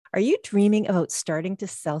Are you dreaming about starting to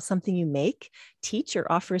sell something you make, teach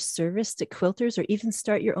or offer a service to quilters, or even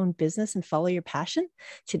start your own business and follow your passion?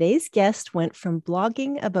 Today's guest went from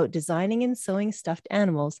blogging about designing and sewing stuffed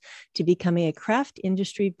animals to becoming a craft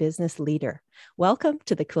industry business leader. Welcome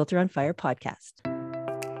to the Quilter on Fire podcast.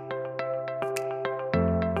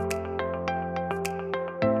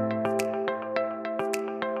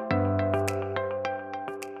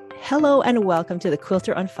 Hello and welcome to the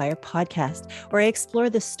Quilter on Fire podcast, where I explore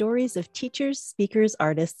the stories of teachers, speakers,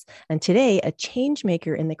 artists, and today a change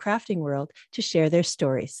maker in the crafting world to share their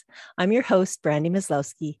stories. I'm your host, Brandy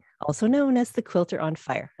Maslowski, also known as the Quilter on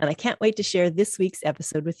Fire, and I can't wait to share this week's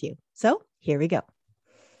episode with you. So here we go.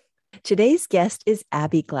 Today's guest is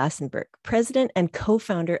Abby Glassenberg, president and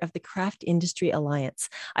co-founder of the Craft Industry Alliance.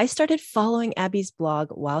 I started following Abby's blog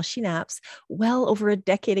While She Naps well over a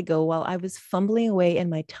decade ago while I was fumbling away in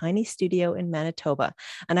my tiny studio in Manitoba,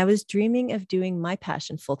 and I was dreaming of doing my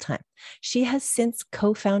passion full-time. She has since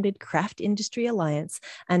co-founded Craft Industry Alliance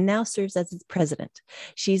and now serves as its president.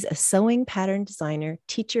 She's a sewing pattern designer,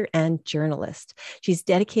 teacher, and journalist. She's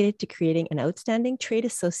dedicated to creating an outstanding trade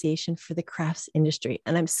association for the crafts industry,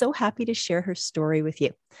 and I'm so happy to share her story with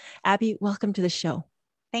you. Abby, welcome to the show.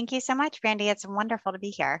 Thank you so much, Brandy. It's wonderful to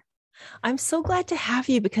be here. I'm so glad to have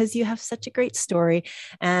you because you have such a great story.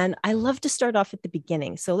 And I love to start off at the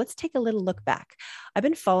beginning. So let's take a little look back. I've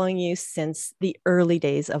been following you since the early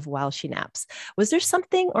days of While She Naps. Was there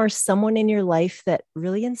something or someone in your life that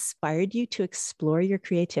really inspired you to explore your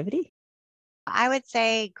creativity? I would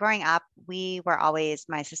say growing up, we were always,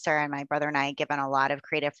 my sister and my brother and I, given a lot of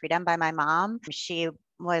creative freedom by my mom. She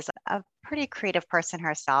was a pretty creative person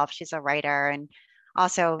herself. She's a writer and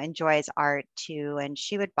also enjoys art too. And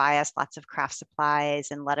she would buy us lots of craft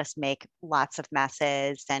supplies and let us make lots of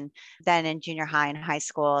messes. And then in junior high and high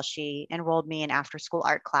school, she enrolled me in after school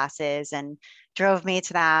art classes and drove me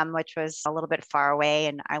to them, which was a little bit far away.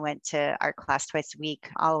 And I went to art class twice a week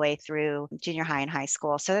all the way through junior high and high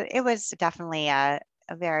school. So it was definitely a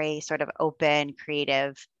very sort of open,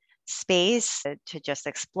 creative space to just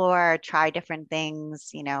explore, try different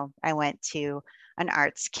things. You know, I went to an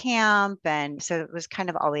arts camp. And so it was kind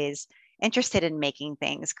of always interested in making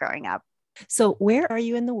things growing up. So where are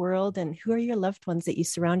you in the world and who are your loved ones that you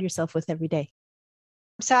surround yourself with every day?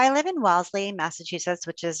 So I live in Wellesley, Massachusetts,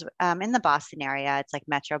 which is in the Boston area. It's like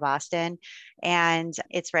Metro Boston, and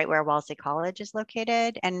it's right where Wellesley College is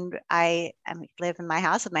located. And I live in my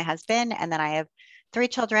house with my husband, and then I have three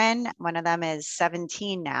children. One of them is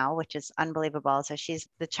 17 now, which is unbelievable. So she's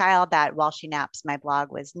the child that While She Naps, my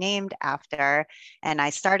blog was named after. And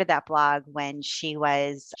I started that blog when she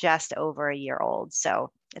was just over a year old.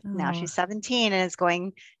 So now she's 17 and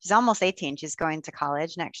she's almost 18. She's going to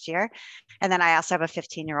college next year. And then I also have a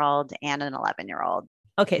 15-year-old and an 11-year-old.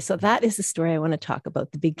 Okay, so that is the story I want to talk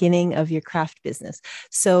about, the beginning of your craft business.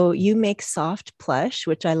 So you make soft plush,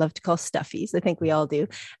 which I love to call stuffies. I think we all do.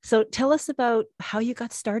 So tell us about how you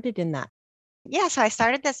got started in that. Yeah, so I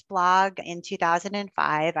started this blog in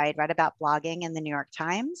 2005. I had read about blogging in the New York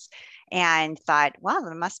Times and thought, well,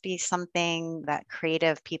 there must be something that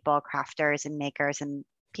creative people, crafters and makers and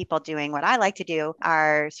people doing what I like to do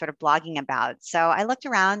are sort of blogging about. So I looked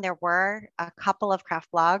around. There were a couple of craft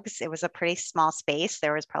blogs. It was a pretty small space.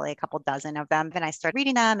 There was probably a couple dozen of them. And I started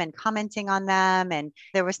reading them and commenting on them. And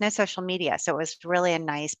there was no social media. So it was really a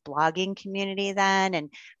nice blogging community then. And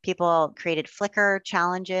people created Flickr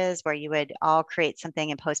challenges where you would all create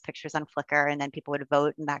something and post pictures on Flickr and then people would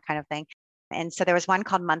vote and that kind of thing. And so there was one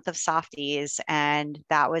called Month of Softies, and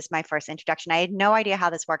that was my first introduction. I had no idea how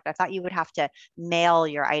this worked. I thought you would have to mail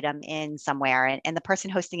your item in somewhere, and the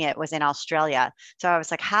person hosting it was in Australia. So I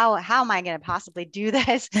was like, how am I going to possibly do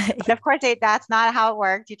this? But of course, that's not how it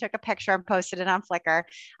worked. You took a picture and posted it on Flickr,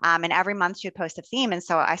 and every month she would post a theme. And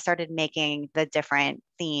so I started making the different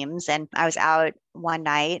themes. And I was out one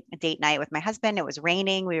night, a date night with my husband. It was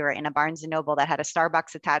raining. We were in a Barnes and Noble that had a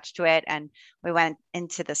Starbucks attached to it. And we went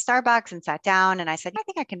into the Starbucks and sat down. And I said, I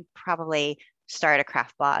think I can probably start a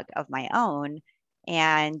craft blog of my own.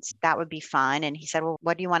 And that would be fun. And he said, well,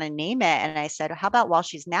 what do you want to name it? And I said, how about While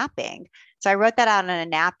She's Napping? So I wrote that out on a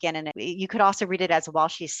napkin, and you could also read it as While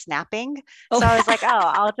She's Snapping. So I was like,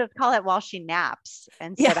 I'll just call it While She Naps.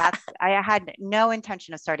 And so I had no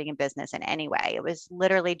intention of starting a business in any way. It was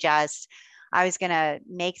literally just, I was going to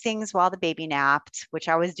make things while the baby napped, which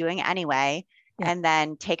I was doing anyway, and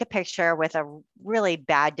then take a picture with a really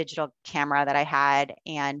bad digital camera that I had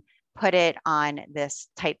and put it on this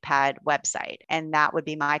TypePad website. And that would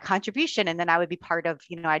be my contribution. And then I would be part of,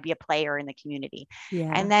 I'd be a player in the community.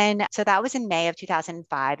 And then, so that was in May of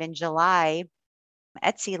 2005. In July,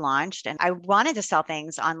 Etsy launched, and I wanted to sell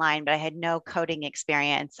things online, but I had no coding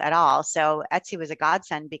experience at all. So Etsy was a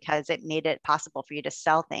godsend because it made it possible for you to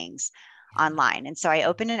sell things online. And so I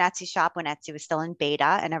opened an Etsy shop when Etsy was still in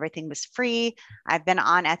beta and everything was free. I've been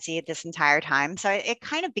on Etsy this entire time. So it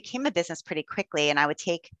kind of became a business pretty quickly. And I would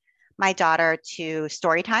take my daughter to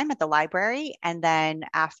story time at the library. And then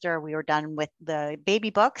after we were done with the baby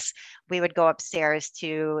books, we would go upstairs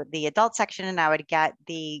to the adult section and I would get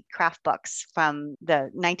the craft books from the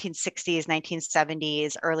 1960s,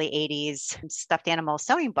 1970s, early 80s stuffed animal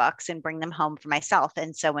sewing books and bring them home for myself.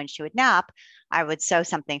 And so when she would nap, I would sew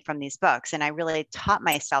something from these books. And I really taught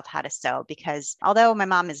myself how to sew because although my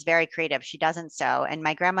mom is very creative, she doesn't sew. And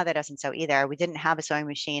my grandmother doesn't sew either. We didn't have a sewing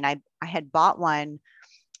machine. I had bought one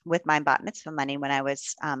with my bat mitzvah money when I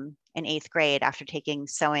was in eighth grade after taking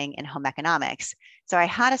sewing and home economics. So I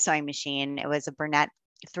had a sewing machine. It was a Burnett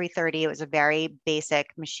 330. It was a very basic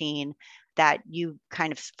machine that you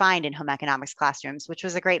kind of find in home economics classrooms, which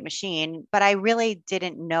was a great machine, but I really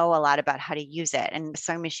didn't know a lot about how to use it. And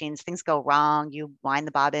sewing machines, things go wrong. You wind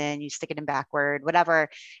the bobbin, you stick it in backward, whatever.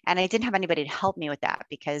 And I didn't have anybody to help me with that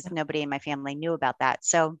because nobody in my family knew about that.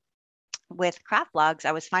 So with craft blogs,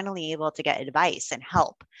 I was finally able to get advice and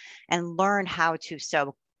help and learn how to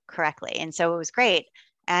sew correctly. And so it was great.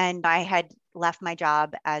 And I had left my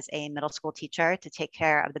job as a middle school teacher to take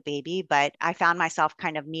care of the baby, but I found myself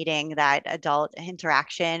kind of needing that adult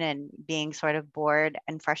interaction and being sort of bored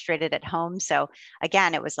and frustrated at home. So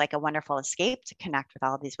again, it was like a wonderful escape to connect with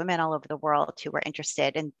all of these women all over the world who were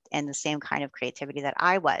interested in the same kind of creativity that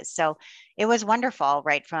I was. So it was wonderful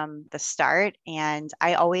right from the start. And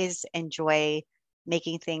I always enjoy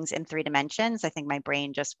making things in 3 dimensions. I think my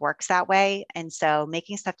brain just works that way. And so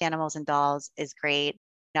making stuffed animals and dolls is great.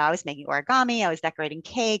 I was making origami, I was decorating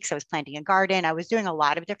cakes, I was planting a garden, I was doing a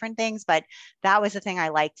lot of different things, but that was the thing I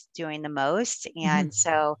liked doing the most. And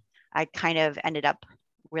so I kind of ended up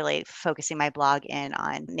really focusing my blog in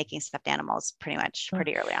on making stuffed animals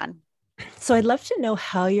pretty early on. So I'd love to know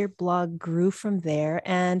how your blog grew from there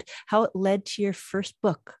and how it led to your first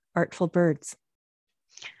book, Artful Birds.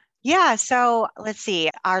 Yeah, so let's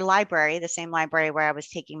see. Our library, the same library where I was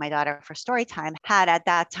taking my daughter for story time, had at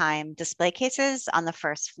that time display cases on the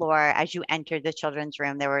first floor. As you entered the children's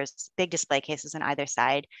room, there was big display cases on either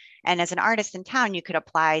side. And as an artist in town, you could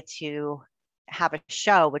apply to have a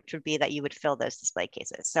show, which would be that you would fill those display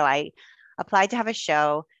cases. So I applied to have a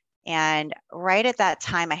show. And right at that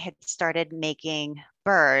time, I had started making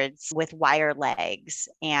birds with wire legs.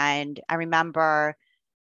 And I remember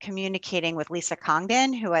communicating with Lisa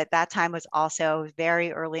Congdon, who at that time was also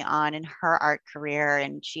very early on in her art career.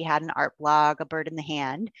 And she had an art blog, A Bird in the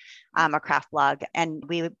Hand, a craft blog. And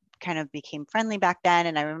we kind of became friendly back then.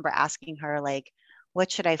 And I remember asking her, like,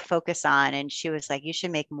 what should I focus on? And she was like, you should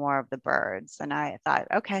make more of the birds. And I thought,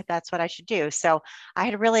 okay, that's what I should do. So I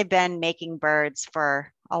had really been making birds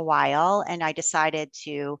for a while. And I decided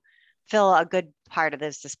to fill a good part of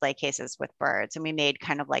those display cases with birds. And we made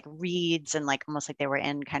kind of like reeds and like almost like they were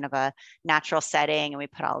in kind of a natural setting. And we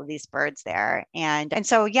put all of these birds there. And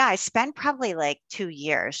so, yeah, I spent probably like 2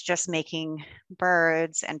 years just making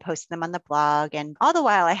birds and posting them on the blog. And all the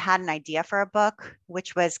while I had an idea for a book,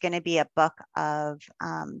 which was going to be a book of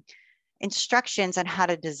instructions on how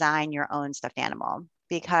to design your own stuffed animal,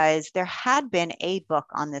 because there had been a book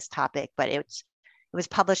on this topic, but it was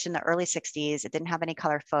published in the early 60s. It didn't have any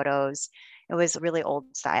color photos. It was really old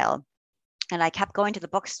style. And I kept going to the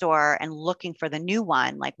bookstore and looking for the new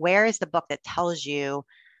one. Like, where is the book that tells you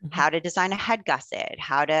how to design a head gusset,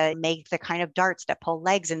 how to make the kind of darts that pull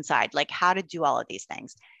legs inside, like how to do all of these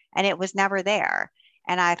things? And it was never there.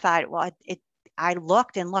 And I thought, well, I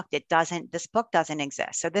looked and looked, this book doesn't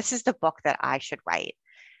exist. So this is the book that I should write.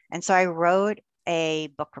 And so I wrote a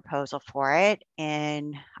book proposal for it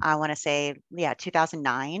in, I want to say,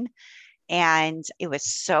 2009. And it was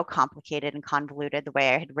so complicated and convoluted the way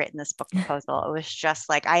I had written this book proposal. It was just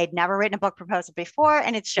like I had never written a book proposal before,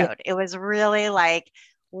 and it showed. It was really like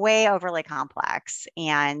way overly complex.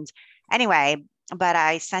 And anyway, but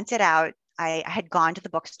I sent it out. I had gone to the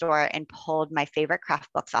bookstore and pulled my favorite craft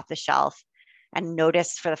books off the shelf and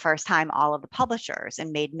noticed for the first time all of the publishers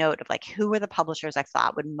and made note of like who were the publishers I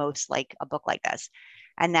thought would most like a book like this,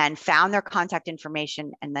 and then found their contact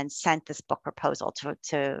information and then sent this book proposal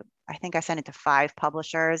to I think I sent it to 5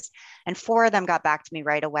 publishers, and 4 of them got back to me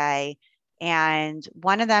right away. And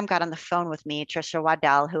one of them got on the phone with me, Trisha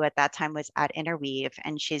Waddell, who at that time was at Interweave,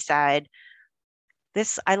 and she said,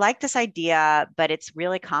 I like this idea, but it's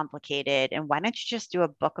really complicated. And why don't you just do a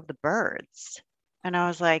book of the birds? And I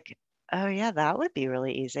was like, oh yeah, that would be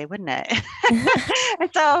really easy, wouldn't it? And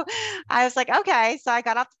so I was like, okay. So I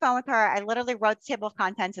got off the phone with her. I literally wrote the table of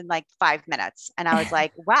contents in like 5 minutes. And I was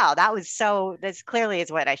like, wow, this clearly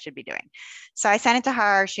is what I should be doing. So I sent it to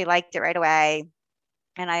her. She liked it right away.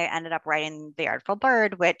 And I ended up writing The Artful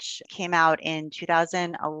Bird, which came out in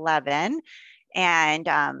 2011 and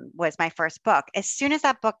was my first book. As soon as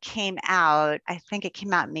that book came out, I think it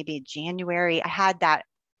came out maybe January, I had that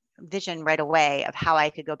vision right away of how I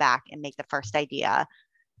could go back and make the first idea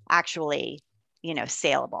actually,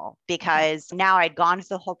 saleable, because now I'd gone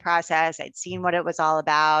through the whole process. I'd seen what it was all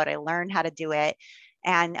about. I learned how to do it.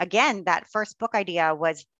 And again, that first book idea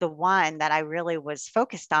was the one that I really was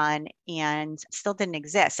focused on and still didn't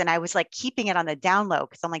exist. And I was like keeping it on the down low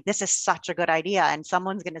because I'm like, this is such a good idea and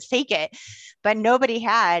someone's going to take it, but nobody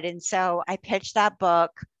had. And so I pitched that book.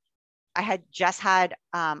 I had just had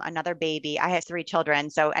another baby. I had 3 children.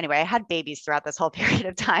 So anyway, I had babies throughout this whole period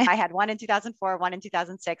of time. I had one in 2004, one in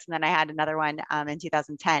 2006, and then I had another one in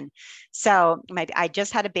 2010. So I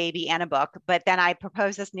just had a baby and a book, but then I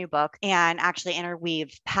proposed this new book and actually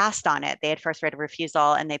Interweave passed on it. They had first right of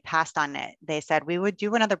refusal and they passed on it. They said, we would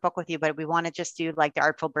do another book with you, but we want to just do like The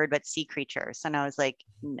Artful Bird, but sea creatures. And I was like,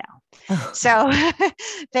 no. Oh. So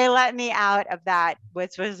they let me out of that,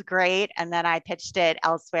 which was great. And then I pitched it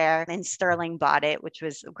elsewhere and Sterling bought it, which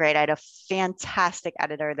was great. I had a fantastic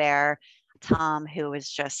editor there, Tom, who was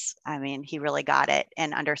just, I mean, he really got it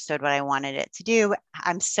and understood what I wanted it to do.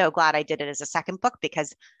 I'm so glad I did it as a second book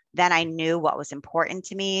because then I knew what was important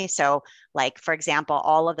to me. So, like, for example,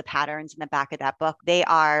 all of the patterns in the back of that book, they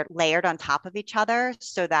are layered on top of each other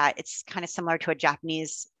so that it's kind of similar to a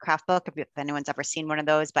Japanese craft book, if anyone's ever seen one of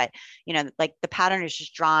those. But, like the pattern is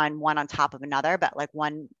just drawn one on top of another, but like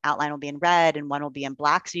one outline will be in red and one will be in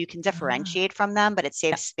black. So you can differentiate from them, but it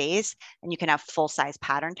saves space and you can have full size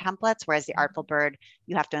pattern templates. Whereas the Artful Bird,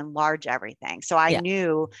 you have to enlarge everything. So I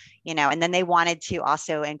knew, and then they wanted to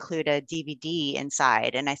also include a DVD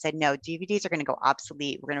inside. And I said, no, DVDs are going to go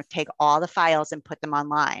obsolete. We're going to take all the files and put them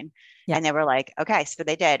online. And they were like, okay, so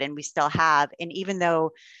they did. And we still have, and even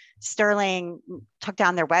though Sterling took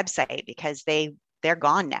down their website because they're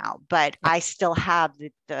gone now, but I still have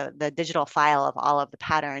the digital file of all of the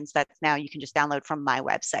patterns that now you can just download from my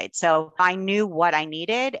website. So I knew what I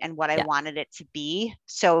needed and what I wanted it to be.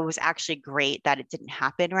 So it was actually great that it didn't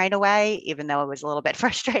happen right away, even though it was a little bit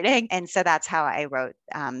frustrating. And so that's how I wrote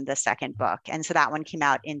the second book. And so that one came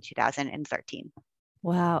out in 2013.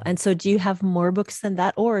 Wow. And so do you have more books than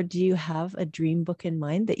that, or do you have a dream book in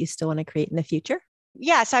mind that you still want to create in the future?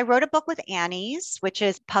 Yeah, so I wrote a book with Annie's, which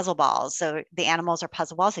is puzzle balls. So the animals are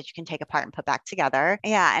puzzle balls that you can take apart and put back together.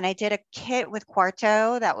 Yeah, and I did a kit with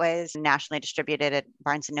Quarto that was nationally distributed at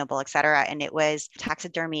Barnes and Noble, et cetera. And it was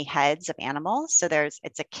taxidermy heads of animals. So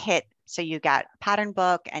it's a kit. So you got a pattern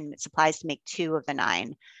book and supplies to make 2 of the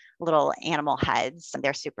 9 little animal heads. And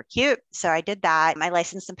they're super cute. So I did that. I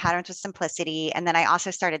licensed some patterns with Simplicity. And then I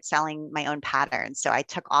also started selling my own patterns. So I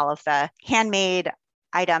took all of the handmade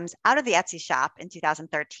items out of the Etsy shop in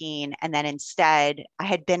 2013. And then instead, I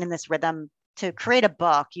had been in this rhythm to create a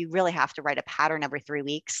book. You really have to write a pattern every 3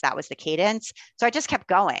 weeks. That was the cadence. So I just kept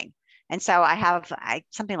going. And so I have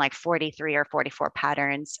something like 43 or 44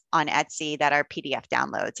 patterns on Etsy that are PDF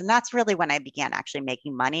downloads. And that's really when I began actually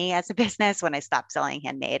making money as a business, when I stopped selling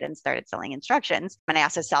handmade and started selling instructions. And I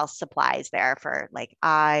also sell supplies there for like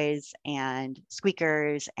eyes and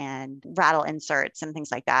squeakers and rattle inserts and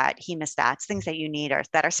things like that, hemostats, things that you need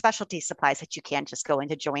that are specialty supplies that you can't just go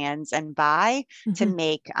into Joann's and buy to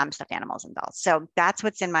make stuffed animals and dolls. So that's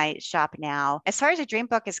what's in my shop now. As far as a dream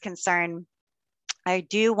book is concerned, I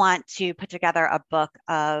do want to put together a book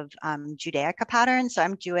of Judaica patterns. So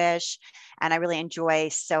I'm Jewish and I really enjoy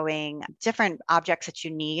sewing different objects that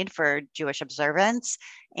you need for Jewish observance.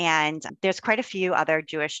 And there's quite a few other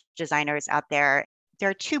Jewish designers out there. There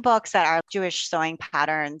are 2 books that are Jewish sewing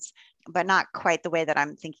patterns, but not quite the way that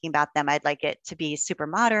I'm thinking about them. I'd like it to be super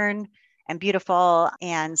modern and beautiful.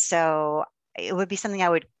 And so it would be something I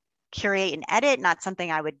would curate and edit, not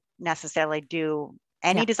something I would necessarily do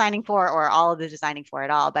any designing for or all of the designing for at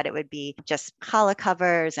all, but it would be just challah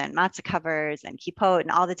covers and matzah covers and kippot and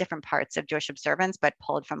all the different parts of Jewish observance, but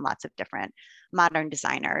pulled from lots of different modern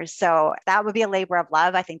designers. So that would be a labor of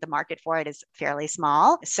love. I think the market for it is fairly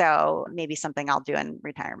small. So maybe something I'll do in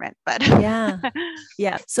retirement, but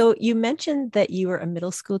yeah. So you mentioned that you were a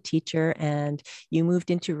middle school teacher and you moved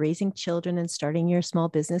into raising children and starting your small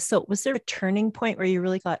business. So was there a turning point where you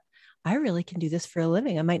really thought, I really can do this for a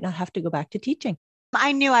living? I might not have to go back to teaching?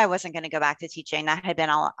 I knew I wasn't going to go back to teaching. That had been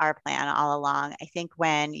our plan all along. I think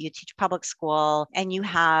when you teach public school and you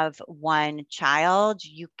have one child,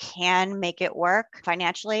 you can make it work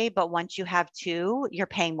financially. But once you have two, you're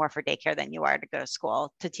paying more for daycare than you are to go to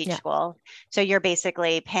school, to teach Yeah. school. So you're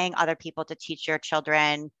basically paying other people to teach your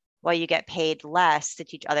children while you get paid less to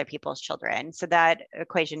teach other people's children. So that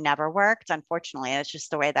equation never worked. Unfortunately, it's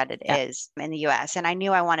just the way that it Yeah. is in the US. And I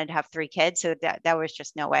knew I wanted to have three kids. So that was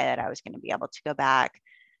just no way that I was going to be able to go back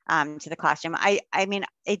to the classroom. I mean,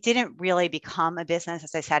 it didn't really become a business,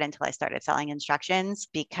 as I said, until I started selling instructions,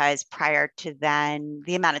 because prior to then,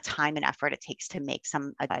 the amount of time and effort it takes to make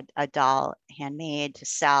a doll handmade to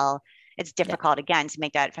sell, it's Yeah. difficult again to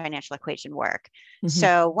make that financial equation work. Mm-hmm.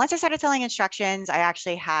 So once I started selling instructions, I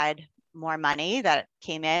actually had more money that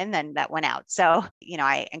came in than that went out. So,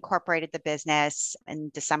 I incorporated the business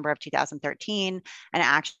in December of 2013 and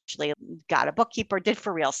actually got a bookkeeper, did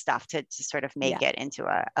for real stuff to sort of make Yeah. it into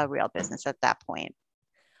a real business at that point.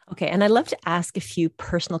 Okay. And I'd love to ask a few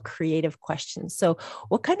personal creative questions. So,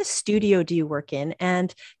 what kind of studio do you work in?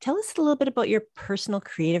 And tell us a little bit about your personal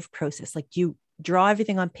creative process. Like, do you draw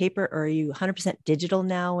everything on paper, or are you 100% digital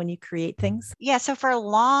now when you create things? Yeah. So for a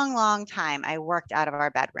long, long time, I worked out of our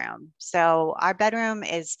bedroom. So our bedroom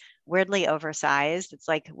is weirdly oversized. It's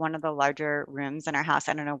like one of the larger rooms in our house.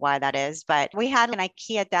 I don't know why that is, but we had an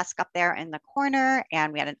IKEA desk up there in the corner,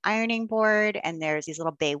 and we had an ironing board, and there's these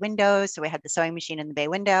little bay windows. So we had the sewing machine in the bay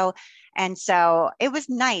window. And so it was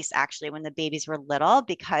nice actually when the babies were little,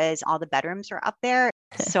 because all the bedrooms were up there.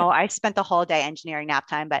 So I spent the whole day engineering nap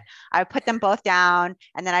time, but I would put them both down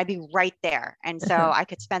and then I'd be right there. And so I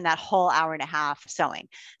could spend that whole hour and a half sewing.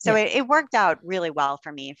 So Yeah. it worked out really well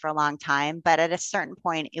for me for a long time. But at a certain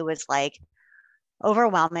point, it was like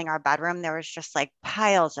overwhelming our bedroom. There was just like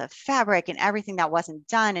piles of fabric and everything that wasn't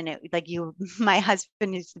done. And it like my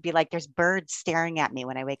husband used to be like, there's birds staring at me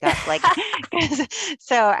when I wake up. Like,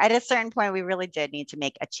 so at a certain point, we really did need to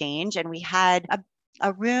make a change. And we had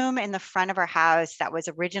a room in the front of our house that was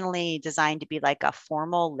originally designed to be like a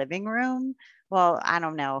formal living room. Well, I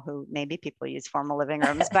don't know who, maybe people use formal living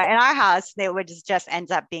rooms, but in our house, they would just ends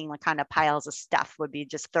up being like kind of piles of stuff would be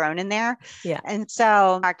just thrown in there. Yeah. And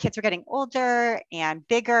so our kids were getting older and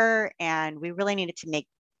bigger, and we really needed to make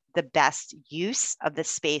the best use of the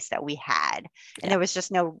space that we had. And Yeah. there was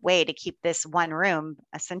just no way to keep this one room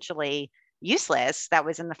essentially useless that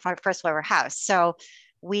was in the first floor of our house. So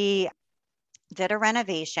we did a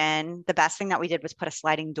renovation. The best thing that we did was put a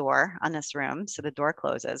sliding door on this room, so the door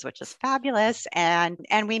closes, which is fabulous. And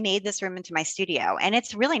we made this room into my studio. And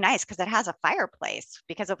it's really nice because it has a fireplace,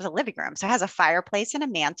 because it was a living room. So it has a fireplace and a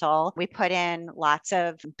mantle. We put in lots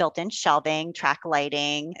of built-in shelving, track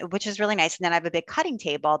lighting, which is really nice. And then I have a big cutting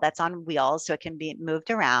table that's on wheels, so it can be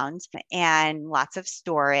moved around, and lots of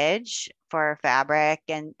storage for fabric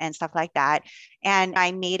and stuff like that. And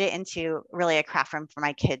I made it into really a craft room for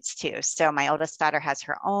my kids too. So my oldest daughter has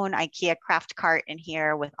her own IKEA craft cart in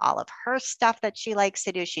here with all of her stuff that she likes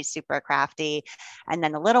to do. She's super crafty. And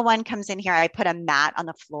then the little one comes in here. I put a mat on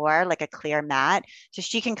the floor, like a clear mat. So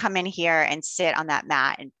she can come in here and sit on that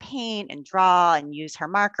mat and paint and draw and use her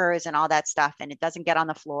markers and all that stuff. And it doesn't get on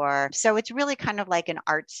the floor. So it's really kind of like an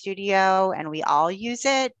art studio, and we all use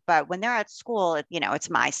it. But when they're at school, it's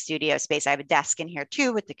my studio space. I have a desk in here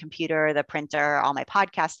too with the computer, the printer, all my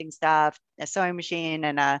podcasting stuff, a sewing machine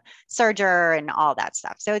and a serger and all that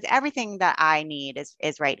stuff. So it's everything that I need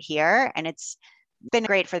is right here. And it's been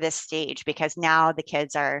great for this stage because now the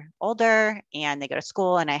kids are older and they go to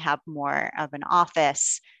school, and I have more of an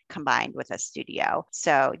office combined with a studio.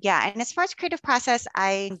 So yeah. And as far as creative process,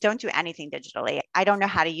 I don't do anything digitally. I don't know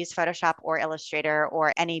how to use Photoshop or Illustrator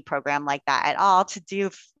or any program like that at all to do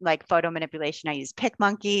like photo manipulation. I use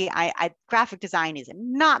PicMonkey. I graphic design is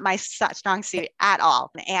not my strong suit at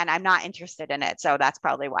all. And I'm not interested in it. So that's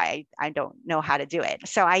probably why I don't know how to do it.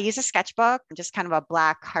 So I use a sketchbook, just kind of a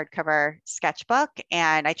black hardcover sketchbook.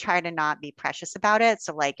 And I try to not be precious about it.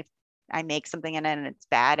 So like if I make something in it and it's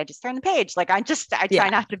bad, I just turn the page. Like I try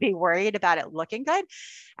not to be worried about it looking good.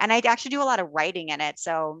 And I actually do a lot of writing in it.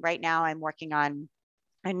 So right now I'm working on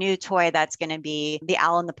a new toy that's going to be the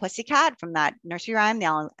owl and the pussycat from that nursery rhyme,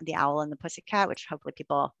 the owl and the pussycat, which hopefully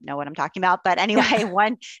people know what I'm talking about. But anyway,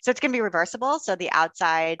 so it's going to be reversible. So the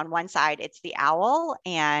outside, on one side, it's the owl,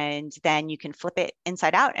 and then you can flip it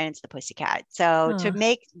inside out and it's the pussycat. So to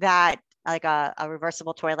make that like a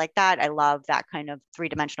reversible toy like that. I love that kind of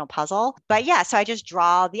three-dimensional puzzle. But yeah, so I just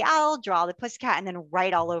draw the owl, draw the pussycat, and then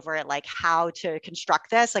write all over it, like how to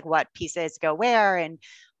construct this, like what pieces go where and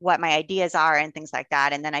what my ideas are and things like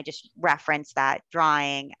that. And then I just reference that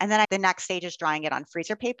drawing. And then the next stage is drawing it on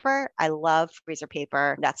freezer paper. I love freezer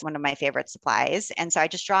paper. That's one of my favorite supplies. And so I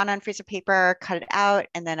just draw it on freezer paper, cut it out,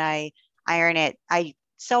 and then I iron it. I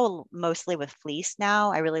sew mostly with fleece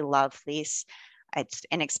now. I really love fleece. It's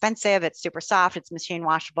inexpensive. It's super soft. It's machine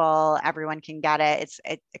washable. Everyone can get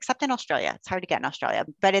it. Except in Australia. It's hard to get in Australia,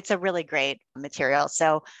 but it's a really great material.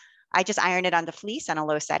 So I just iron it onto fleece on a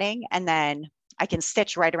low setting, and then I can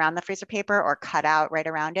stitch right around the freezer paper or cut out right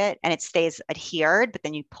around it, and it stays adhered, but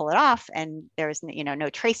then you pull it off and there's, no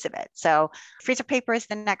trace of it. So freezer paper is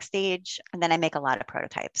the next stage. And then I make a lot of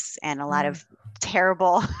prototypes and a lot of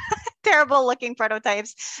terrible, terrible looking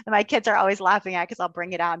prototypes that my kids are always laughing at because I'll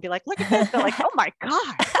bring it out and be like, look at this. They're like, oh my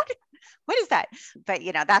God, what is that? But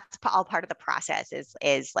that's all part of the process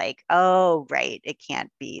is like, oh, right, it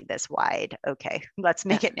can't be this wide. Okay, let's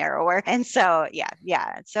make it narrower. And so,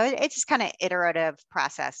 yeah. So it's just kind of iterative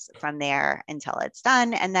process from there until it's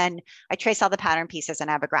done. And then I trace all the pattern pieces and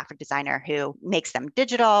I have a graphic designer who makes them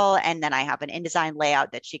digital. And then I have an InDesign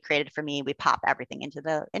layout that she created for me. We pop everything into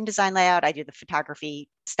the InDesign layout. I do the photography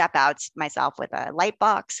step outs myself with a light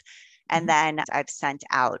box. And then I've sent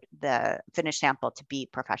out the finished sample to be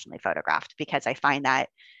professionally photographed because I find that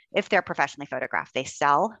if they're professionally photographed, they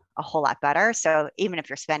sell a whole lot better. So even if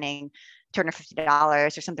you're spending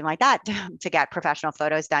 $250 or something like that to get professional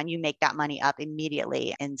photos done, you make that money up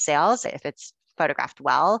immediately in sales if it's photographed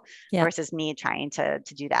well versus me trying to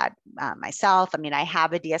do that myself. I mean, I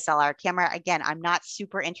have a DSLR camera. Again, I'm not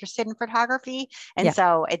super interested in photography. And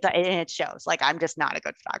so it shows like, I'm just not a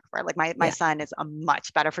good photographer. Like my son is a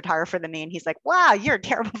much better photographer than me. And he's like, wow, you're a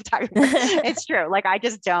terrible photographer. It's true. Like, I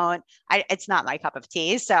just don't, it's not my cup of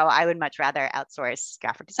tea. So I would much rather outsource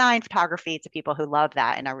graphic design, photography to people who love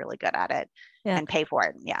that and are really good at it and pay for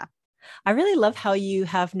it. Yeah. I really love how you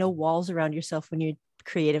have no walls around yourself when you're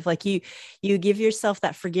creative. Like you give yourself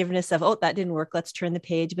that forgiveness of, oh, that didn't work, let's turn the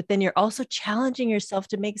page. But then you're also challenging yourself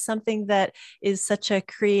to make something that is such a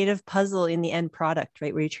creative puzzle in the end product,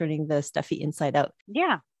 right? Where you're turning the stuffy inside out.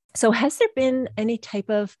 Yeah. So has there been any type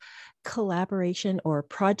of collaboration or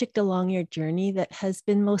project along your journey that has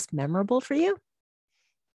been most memorable for you?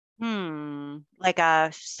 Like a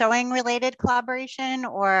sewing related collaboration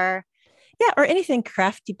or? Yeah, or anything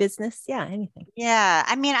crafty business. Yeah, anything. Yeah.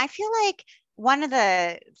 I mean, I feel like one of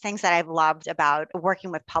the things that I've loved about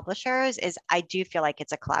working with publishers is I do feel like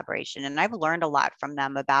it's a collaboration. And I've learned a lot from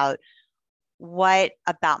them about what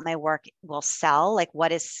about my work will sell, like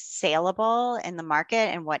what is saleable in the market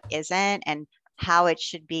and what isn't, and how it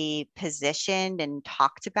should be positioned and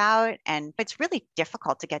talked about. And it's really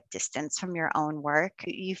difficult to get distance from your own work.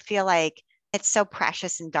 You feel like it's so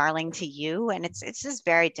precious and darling to you, and it's just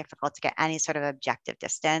very difficult to get any sort of objective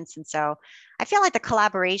distance. And so I feel like the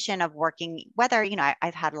collaboration of working, whether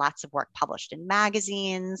I've had lots of work published in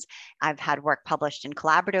magazines, I've had work published in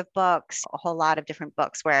collaborative books, a whole lot of different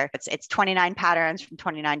books where it's 29 patterns from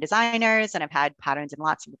 29 designers, and I've had patterns in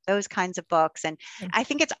lots of those kinds of books. And I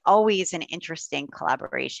think it's always an interesting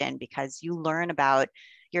collaboration because you learn about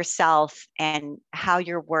yourself and how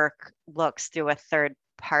your work looks through a third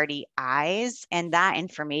party eyes, and that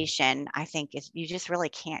information I think is you just really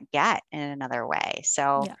can't get in another way.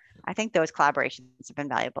 So I think those collaborations have been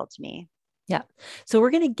valuable to me. Yeah. So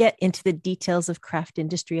we're going to get into the details of Craft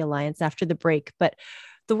Industry Alliance after the break, but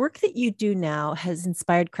the work that you do now has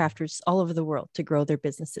inspired crafters all over the world to grow their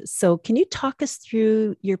businesses. So can you talk us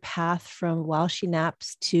through your path from While She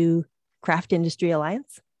Naps to Craft Industry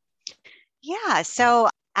Alliance? Yeah. So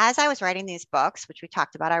as I was writing these books, which we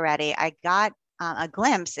talked about already, I got a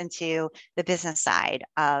glimpse into the business side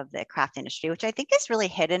of the craft industry, which I think is really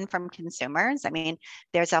hidden from consumers. I mean,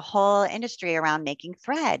 there's a whole industry around making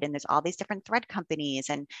thread, and there's all these different thread companies,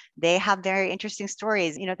 and they have very interesting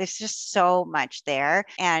stories. There's just so much there,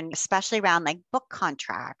 and especially around like book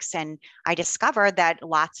contracts. And I discovered that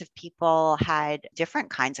lots of people had different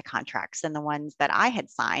kinds of contracts than the ones that I had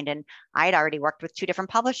signed. And I had already worked with two different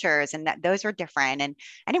publishers, and that those were different. And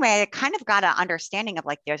anyway, I kind of got an understanding of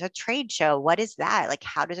like, there's a trade show. What is that? Like,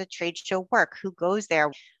 how does a trade show work? Who goes there?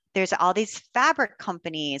 There's all these fabric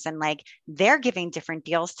companies, and like they're giving different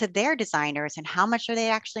deals to their designers, and how much are they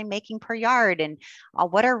actually making per yard, and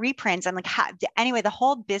what are reprints, and like anyway, the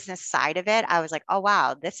whole business side of it, I was like, oh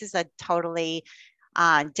wow, this is a totally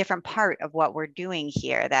different part of what we're doing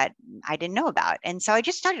here that I didn't know about. And so I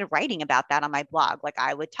just started writing about that on my blog. Like,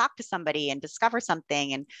 I would talk to somebody and discover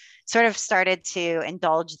something, and sort of started to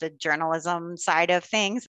indulge the journalism side of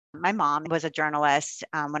things. My mom was a journalist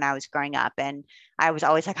when I was growing up, and I was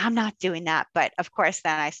always like, I'm not doing that. But of course,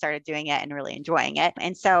 then I started doing it and really enjoying it.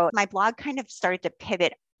 And so my blog kind of started to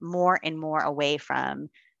pivot more and more away from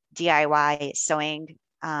DIY sewing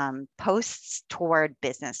posts toward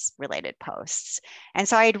business related posts. And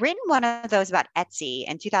so I had written one of those about Etsy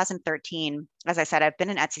in 2013. As I said, I've been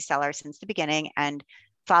an Etsy seller since the beginning and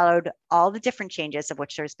followed all the different changes, of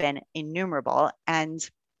which there's been innumerable. And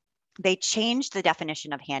they changed the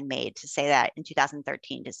definition of handmade to say that in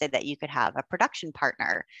 2013 to say that you could have a production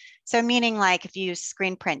partner. So meaning like if you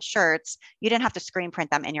screen print shirts, you didn't have to screen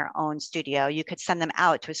print them in your own studio. You could send them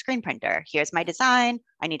out to a screen printer. Here's my design.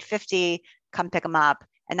 I need 50. Come pick them up.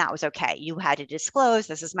 And that was okay. You had to disclose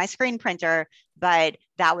this is my screen printer, but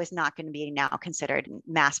that was not going to be now considered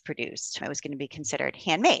mass produced. It was going to be considered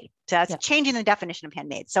handmade. So that's changing the definition of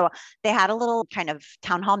handmade. So they had a little kind of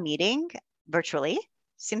town hall meeting virtually.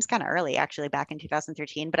 Seems kind of early actually back in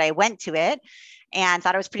 2013, but I went to it and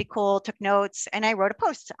thought it was pretty cool, took notes, and I wrote a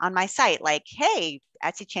post on my site like, hey,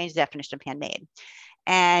 Etsy changed the definition of handmade.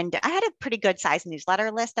 And I had a pretty good size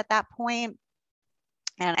newsletter list at that point.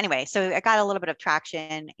 And anyway, so I got a little bit of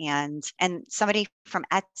traction and somebody from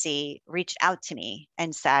Etsy reached out to me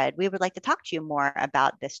and said, we would like to talk to you more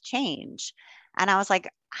about this change. And I was like,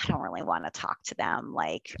 I don't really want to talk to them.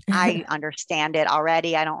 Like, I understand it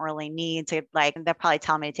already. I don't really need to, like, they'll probably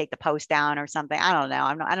tell me to take the post down or something. I don't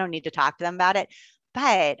know. I don't need to talk to them about it.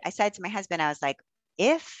 But I said to my husband, I was like,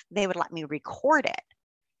 if they would let me record it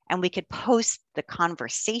and we could post the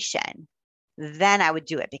conversation, then I would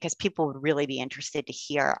do it because people would really be interested to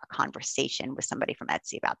hear a conversation with somebody from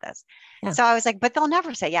Etsy about this. Yeah. So I was like, but they'll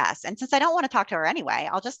never say yes. And since I don't want to talk to her anyway,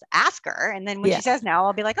 I'll just ask her. And then when she says no,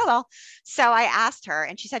 I'll be like, oh, well. So I asked her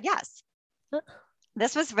and she said yes.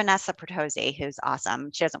 This was Vanessa Pertozzi, who's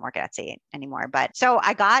awesome. She doesn't work at Etsy anymore. But so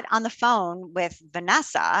I got on the phone with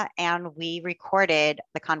Vanessa and we recorded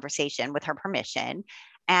the conversation with her permission.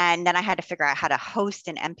 And then I had to figure out how to host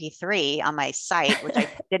an MP3 on my site, which I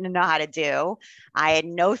didn't know how to do. I had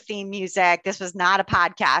no theme music. This was not a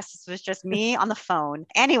podcast. This was just me on the phone.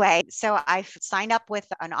 Anyway, so I signed up with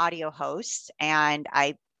an audio host and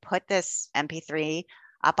I put this MP3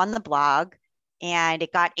 up on the blog and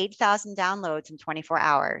it got 8,000 downloads in 24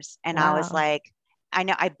 hours. And wow. I was like, I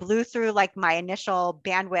know I blew through like my initial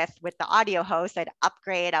bandwidth with the audio host. I'd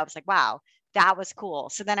upgrade. I was like, wow, that was cool.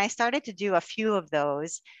 So then I started to do a few of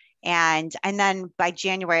those. And then by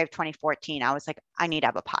January of 2014, I was like, I need to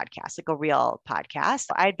have a podcast, like a real podcast.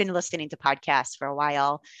 I'd been listening to podcasts for a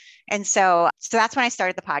while. And so that's when I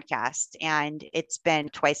started the podcast. And it's been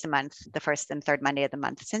twice a month, the first and third Monday of the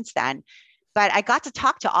month since then. But I got to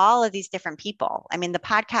talk to all of these different people. I mean, the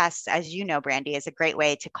podcast, as you know, Brandy, is a great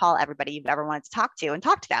way to call everybody you've ever wanted to talk to and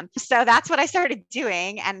talk to them. So that's what I started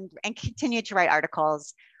doing and continued to write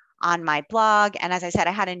articles on my blog. And as I said,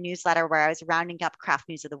 I had a newsletter where I was rounding up craft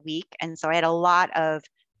news of the week. And so I had a lot of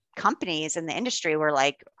companies in the industry were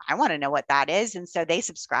like, I want to know what that is. And so they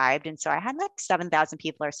subscribed. And so I had like 7,000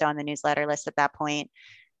 people or so on the newsletter list at that point.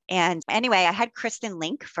 And anyway, I had Kristen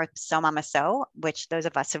Link for Sew Mama Sew, which those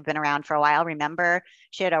of us who've been around for a while remember.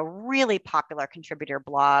 She had a really popular contributor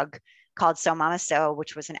blog called Sew Mama Sew,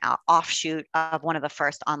 which was an offshoot of one of the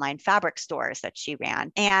first online fabric stores that she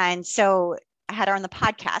ran. And so I had her on the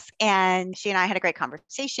podcast and she and I had a great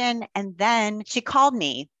conversation. And then she called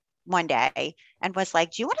me one day and was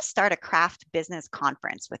like, do you want to start a craft business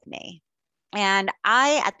conference with me? And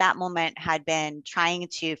I, at that moment, had been trying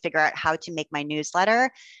to figure out how to make my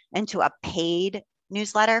newsletter into a paid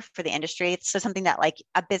newsletter for the industry. So something that like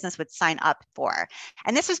a business would sign up for.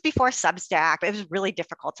 And this was before Substack. It was really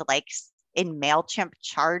difficult to like in MailChimp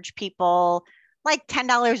charge people like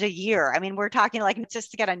 $10 a year. I mean, we're talking like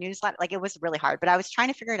just to get a newsletter, like it was really hard, but I was trying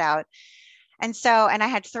to figure it out. And so, and I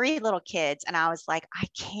had 3 little kids and I was like, I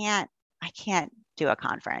can't do a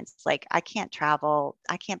conference. Like I can't travel.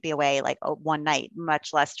 I can't be away like one night,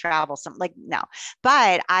 much less travel. No,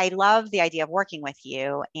 but I love the idea of working with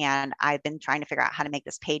you. And I've been trying to figure out how to make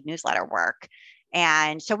this paid newsletter work.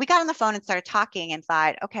 And so we got on the phone and started talking and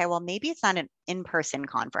thought, okay, well, maybe it's not an in-person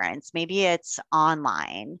conference. Maybe it's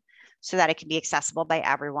online, so that it can be accessible by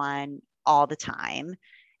everyone all the time.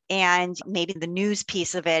 And maybe the news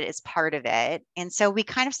piece of it is part of it. And so we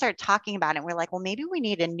kind of started talking about it. We're like, well, maybe we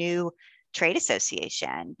need a new trade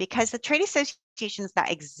association because the trade associations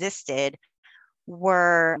that existed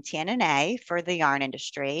were TNNA for the yarn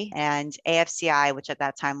industry and AFCI, which at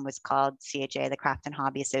that time was called CHA, the Craft and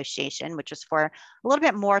Hobby Association, which was for a little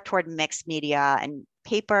bit more toward mixed media and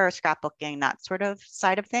paper, scrapbooking, that sort of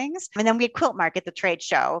side of things. And then we had Quilt Market, the trade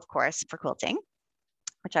show, of course, for quilting.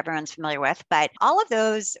 which everyone's familiar with. But all of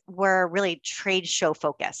those were really trade show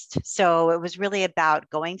focused. So it was really about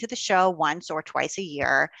going to the show once or twice a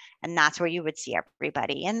year, and that's where you would see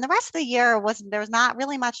everybody. And the rest of the year there was not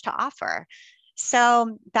really much to offer.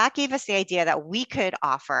 So that gave us the idea that we could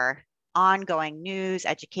offer ongoing news,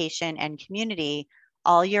 education, and community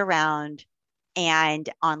all year round and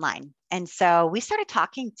online. And so we started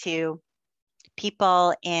talking to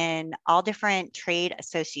people in all different trade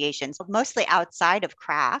associations, mostly outside of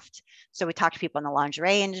craft. So we talked to people in the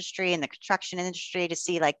lingerie industry and the construction industry to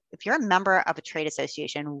see, like, if you're a member of a trade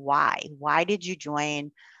association, why? Why did you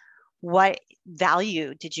join? What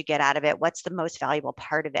value did you get out of it? What's the most valuable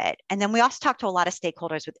part of it? And then we also talked to a lot of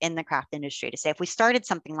stakeholders within the craft industry to say, if we started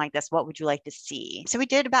something like this, what would you like to see? So we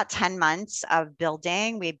did about 10 months of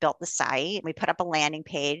building. We built the site. We put up a landing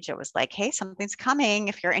page. It was like, hey, something's coming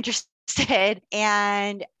if you're interested.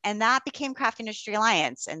 And that became Craft Industry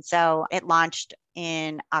Alliance. And so it launched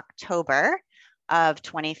in October of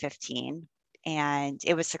 2015. And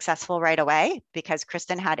it was successful right away because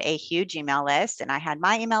Kristen had a huge email list and I had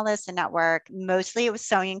my email list and network. Mostly it was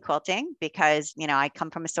sewing and quilting because, I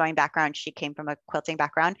come from a sewing background. She came from a quilting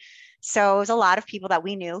background. So it was a lot of people that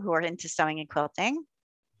we knew who were into sewing and quilting.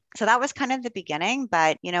 So that was kind of the beginning,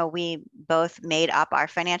 but we both made up our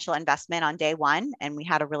financial investment on day one and we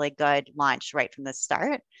had a really good launch right from the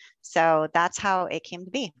start. So that's how it came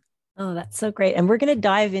to be. Oh, that's so great. And we're going to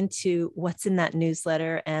dive into what's in that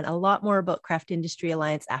newsletter and a lot more about Craft Industry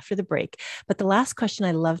Alliance after the break. But the last question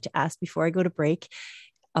I love to ask before I go to break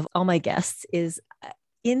of all my guests is,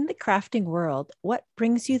 in the crafting world, what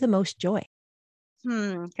brings you the most joy?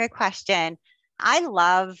 Good question. I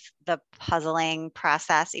love the puzzling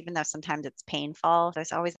process, even though sometimes it's painful.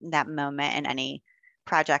 There's always that moment in any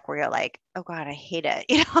project where you're like, oh God, I hate it.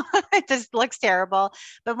 It just looks terrible.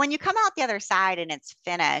 But when you come out the other side and it's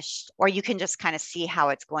finished, or you can just kind of see how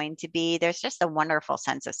it's going to be, there's just a wonderful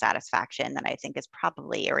sense of satisfaction that I think is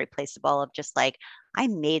probably irreplaceable, of just like, I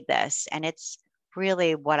made this and it's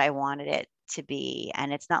really what I wanted it to be.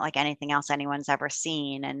 And it's not like anything else anyone's ever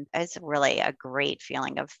seen. And it's really a great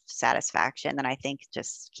feeling of satisfaction that I think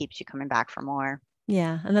just keeps you coming back for more.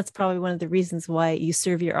 Yeah, and that's probably one of the reasons why you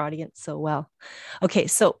serve your audience so well. Okay,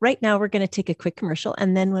 so right now we're going to take a quick commercial.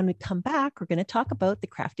 And then when we come back, we're going to talk about the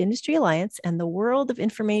Craft Industry Alliance and the world of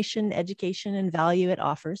information, education, and value it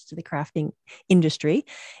offers to the crafting industry,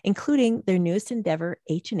 including their newest endeavor,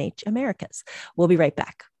 H&H Americas. We'll be right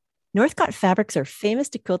back. Northcott Fabrics are famous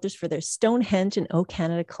to quilters for their Stonehenge and O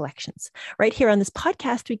Canada collections. Right here on this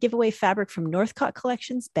podcast, we give away fabric from Northcott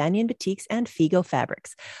Collections, Banyan Boutiques, and Figo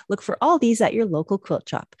Fabrics. Look for all these at your local quilt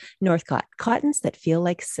shop. Northcott, cottons that feel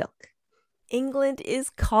like silk. England is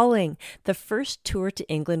calling. The first tour to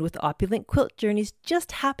England with Opulent Quilt Journeys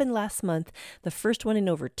just happened last month. The first one in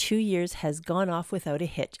over 2 years has gone off without a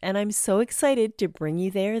hitch, and I'm so excited to bring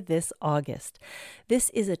you there this August. This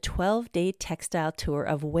is a 12-day textile tour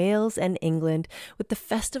of Wales and England with the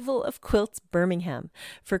Festival of Quilts Birmingham.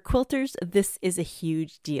 For quilters, this is a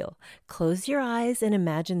huge deal. Close your eyes and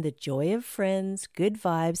imagine the joy of friends, good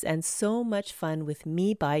vibes, and so much fun with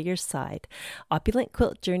me by your side. Opulent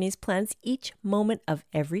Quilt Journeys plans each moment of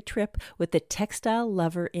every trip with the textile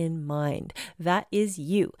lover in mind. That is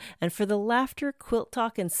you. And for the laughter, quilt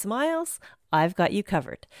talk, and smiles, I've got you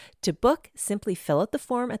covered. To book, simply fill out the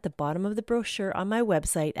form at the bottom of the brochure on my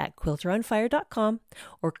website at quilteronfire.com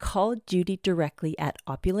or call Judy directly at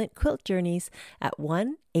Opulent Quilt Journeys at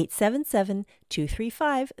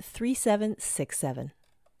 1-877-235-3767.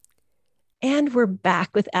 And we're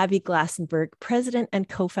back with Abby Glassenberg, president and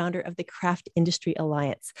co-founder of the Craft Industry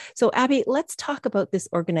Alliance. So Abby, let's talk about this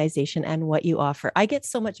organization and what you offer. I get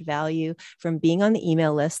so much value from being on the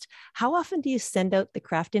email list. How often do you send out the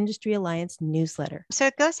Craft Industry Alliance newsletter? So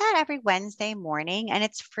it goes out every Wednesday morning and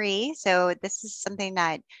it's free. So this is something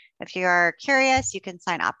that if you're curious, you can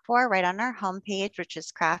sign up for right on our homepage, which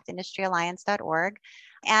is craftindustrialliance.org.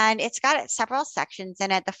 And it's got several sections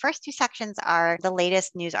in it. The first two sections are the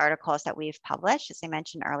latest news articles that we've published. As I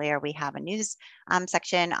mentioned earlier, we have a news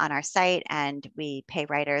section on our site and we pay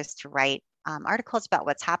writers to write articles about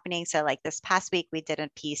what's happening. So like this past week, we did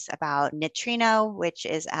a piece about Knitrino, which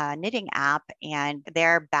is a knitting app, and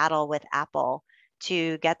their battle with Apple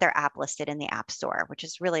to get their app listed in the App Store, which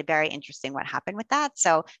is really very interesting what happened with that.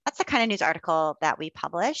 So that's the kind of news article that we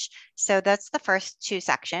publish. So that's the first two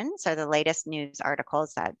sections, so the latest news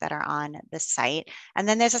articles that are on the site. And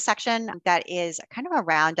then there's a section that is kind of a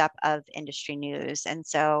roundup of industry news. And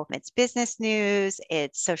so it's business news,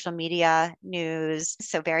 it's social media news,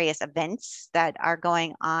 so various events that are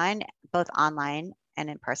going on both online and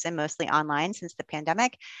in person, mostly online since the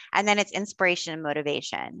pandemic. And then it's inspiration and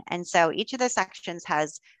motivation. And so each of the sections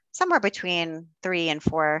has somewhere between 3 and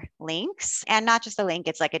 4 links, and not just a link,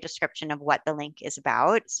 it's like a description of what the link is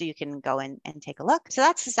about. So you can go in and take a look. So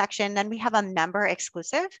that's the section. Then we have a member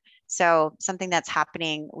exclusive. So something that's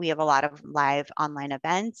happening, we have a lot of live online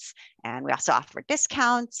events, and we also offer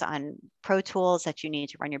discounts on pro tools that you need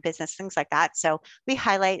to run your business, things like that. So we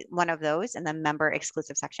highlight one of those in the member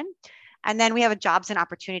exclusive section. And then we have a jobs and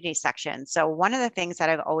opportunities section. So one of the things that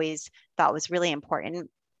I've always thought was really important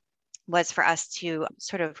was for us to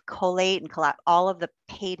sort of collate and collect all of the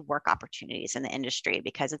paid work opportunities in the industry,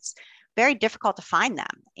 because it's very difficult to find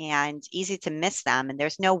them and easy to miss them. And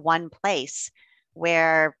there's no one place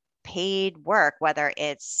where paid work, whether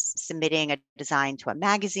it's submitting a design to a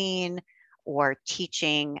magazine or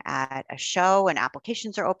teaching at a show, and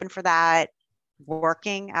applications are open for that,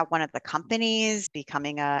 working at one of the companies,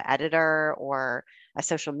 becoming an editor or a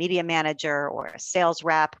social media manager or a sales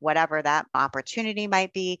rep, whatever that opportunity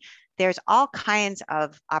might be. There's all kinds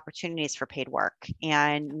of opportunities for paid work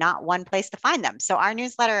and not one place to find them. So our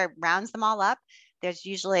newsletter rounds them all up. There's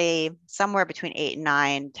usually somewhere between 8 and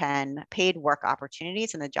 9, 10 paid work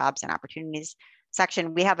opportunities in the jobs and opportunities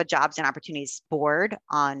section. We have a jobs and opportunities board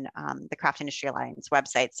on the Craft Industry Alliance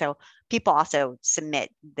website. So people also submit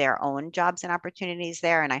their own jobs and opportunities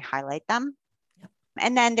there, and I highlight them.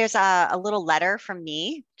 And then there's a little letter from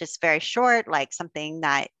me, just very short, like something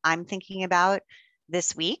that I'm thinking about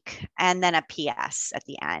this week, and then a PS at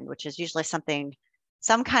the end, which is usually something,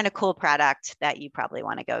 some kind of cool product that you probably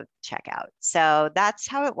want to go check out. So that's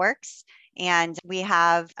how it works. And we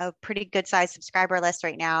have a pretty good sized subscriber list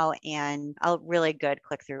right now and a really good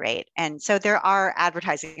click-through rate. And so there are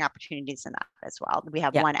advertising opportunities in that as well. We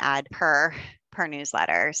have one ad per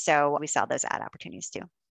newsletter. So we sell those ad opportunities too.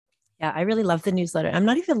 Yeah, I really love the newsletter. I'm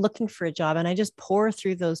not even looking for a job, and I just pour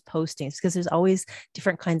through those postings because there's always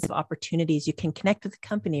different kinds of opportunities. You can connect with the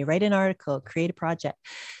company, write an article, create a project.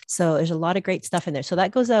 So there's a lot of great stuff in there. So that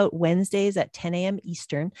goes out Wednesdays at 10 a.m.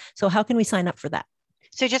 Eastern. So how can we sign up for that?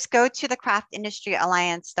 So just go to the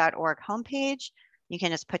craftindustryalliance.org homepage. You can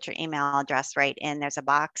just put your email address right in. There's a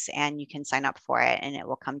box and you can sign up for it, and it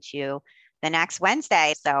will come to you the next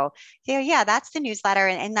Wednesday. So yeah, that's the newsletter,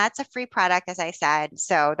 and that's a free product, as I said.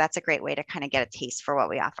 So that's a great way to kind of get a taste for what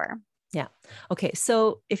we offer. Yeah. Okay.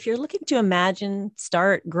 So if you're looking to imagine,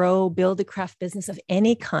 start, grow, build a craft business of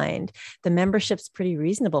any kind, the membership's pretty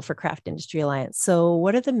reasonable for Craft Industry Alliance. So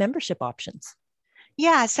what are the membership options?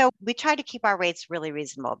 Yeah, so we try to keep our rates really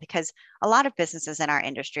reasonable because a lot of businesses in our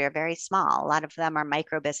industry are very small. A lot of them are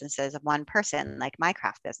micro businesses of one person, like my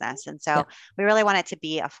craft business. And so we really want it to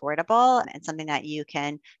be affordable and something that you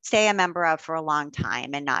can stay a member of for a long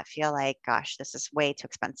time and not feel like, gosh, this is way too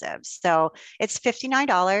expensive. So it's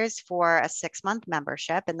 $59 for a 6-month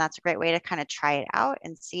membership. And that's a great way to kind of try it out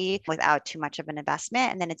and see without too much of an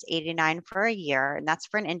investment. And then it's $89 for a year. And that's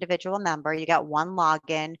for an individual member. You get one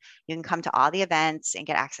login. You can come to all the events and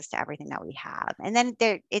get access to everything that we have. And then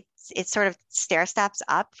it sort of stair steps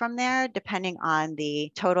up from there, depending on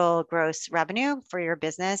the total gross revenue for your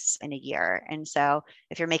business in a year. And so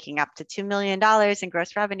if you're making up to $2 million in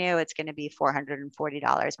gross revenue, it's going to be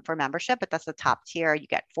 $440 for membership, but that's the top tier. You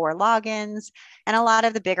get 4 logins, and a lot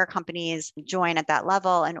of the bigger companies join at that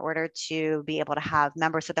level in order to be able to have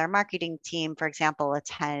members of their marketing team, for example,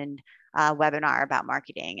 attend a webinar about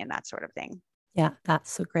marketing and that sort of thing. Yeah, that's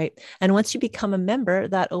so great. And once you become a member,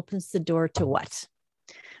 that opens the door to what?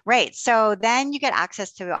 Right. So then you get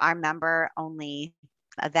access to our member only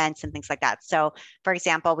events and things like that. So for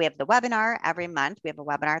example, we have the webinar every month. We have a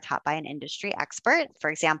webinar taught by an industry expert. For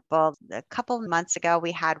example, a couple of months ago,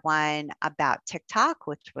 we had one about TikTok,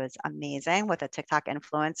 which was amazing, with a TikTok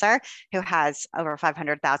influencer who has over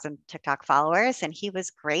 500,000 TikTok followers. And he was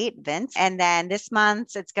great, Vince. And then this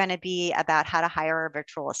month, it's going to be about how to hire a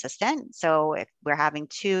virtual assistant. So if we're having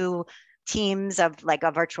 2 teams of like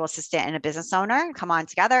a virtual assistant and a business owner come on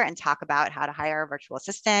together and talk about how to hire a virtual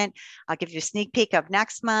assistant. I'll give you a sneak peek of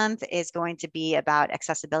next month is going to be about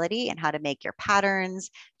accessibility and how to make your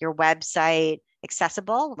patterns, your website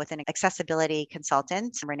accessible with an accessibility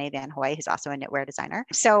consultant, Renee Van Hoy, who's also a knitwear designer.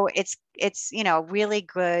 So it's really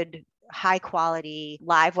good, high quality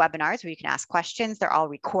live webinars where you can ask questions. They're all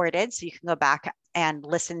recorded, so you can go back and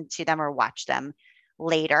listen to them or watch them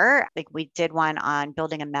later. Like we did one on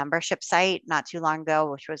building a membership site not too long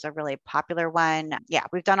ago, which was a really popular one. Yeah,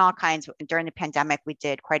 we've done all kinds. During the pandemic, we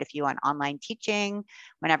did quite a few on online teaching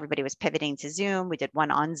when everybody was pivoting to Zoom. We did one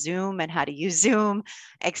on Zoom and how to use Zoom,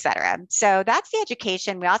 etc. So that's the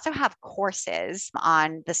education. We also have courses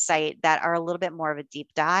on the site that are a little bit more of a deep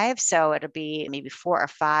dive. So it'll be maybe 4 or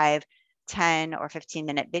 5 10 or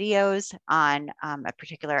 15-minute videos on a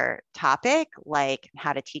particular topic, like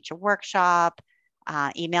how to teach a workshop,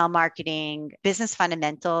 email marketing, business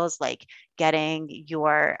fundamentals, like getting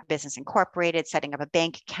your business incorporated, setting up a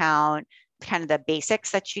bank account, kind of the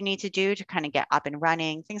basics that you need to do to kind of get up and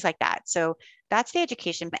running, things like that. So that's the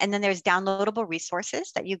education. And then there's downloadable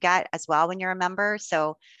resources that you get as well when you're a member.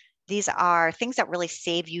 So these are things that really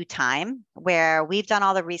save you time, where we've done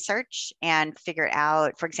all the research and figured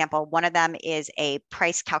out, for example, one of them is a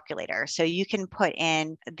price calculator. So you can put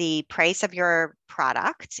in the price of your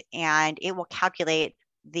product and it will calculate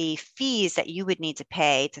the fees that you would need to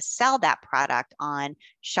pay to sell that product on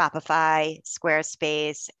Shopify,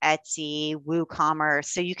 Squarespace, Etsy, WooCommerce.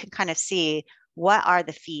 So you can kind of see what are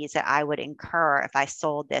the fees that I would incur if I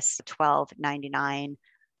sold this $12.99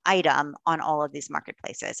 item on all of these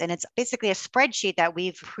marketplaces. And it's basically a spreadsheet that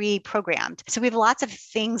we've pre-programmed. So we have lots of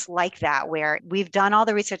things like that where we've done all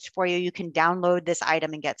the research for you. You can download this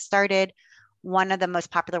item and get started. One of the most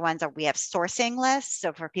popular ones are we have sourcing lists.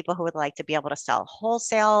 So for people who would like to be able to sell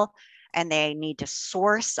wholesale and they need to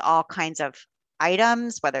source all kinds of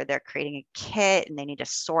items, whether they're creating a kit and they need to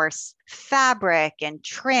source fabric and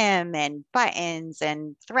trim and buttons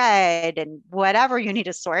and thread and whatever you need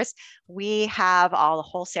to source, we have all the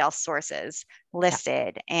wholesale sources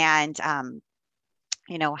listed. And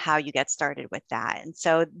how you get started with that. And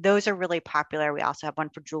so those are really popular. We also have one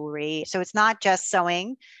for jewelry. So it's not just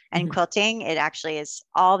sewing and quilting. It actually is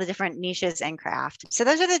all the different niches and craft. So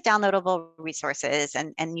those are the downloadable resources,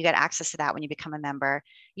 and you get access to that when you become a member.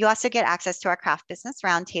 You also get access to our Craft Business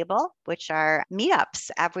Roundtable, which are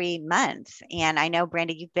meetups every month. And I know,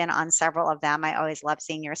 Brandy, you've been on several of them. I always love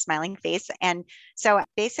seeing your smiling face. And so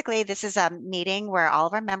basically, this is a meeting where all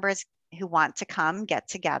of our members who want to come get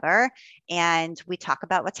together and we talk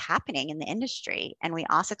about what's happening in the industry. And we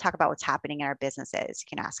also talk about what's happening in our businesses.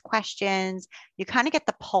 You can ask questions. You kind of get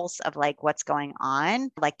the pulse of like what's going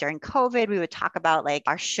on. Like during COVID, we would talk about like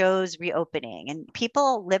our shows reopening, and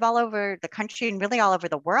people live all over the country and really all over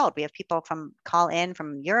the world. We have people call in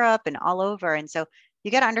from Europe and all over. And so you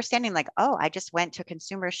get understanding like, oh, I just went to a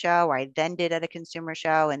consumer show, or I then did at a consumer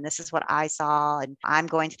show, and this is what I saw, and I'm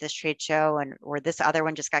going to this trade show, or this other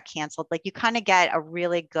one just got canceled. Like you kind of get a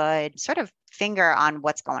really good sort of finger on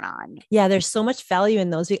what's going on. Yeah, there's so much value in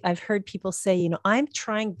those. I've heard people say, I'm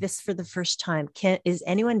trying this for the first time. Is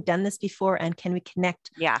anyone done this before? And can we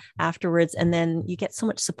connect afterwards? And then you get so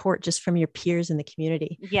much support just from your peers in the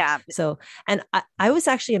community. Yeah. So, and I was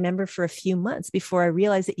actually a member for a few months before I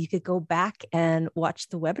realized that you could go back and watch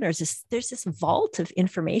the webinars. There's this vault of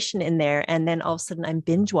information in there. And then all of a sudden I'm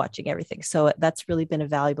binge watching everything. So that's really been a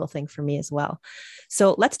valuable thing for me as well.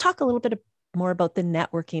 So let's talk a little bit more about the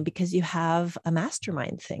networking, because you have a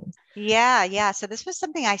mastermind thing. Yeah. So this was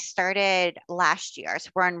something I started last year. So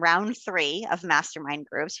we're on round 3 of mastermind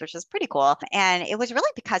groups, which is pretty cool. And it was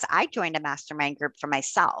really because I joined a mastermind group for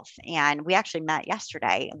myself. And we actually met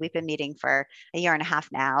yesterday. We've been meeting for a year and a half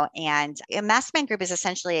now. And a mastermind group is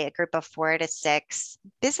essentially a group of 4 to 6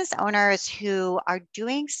 business owners who are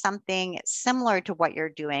doing something similar to what you're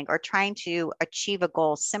doing, or trying to achieve a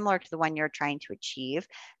goal similar to the one you're trying to achieve.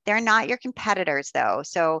 They're not your competitors, though.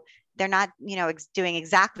 So they're not, doing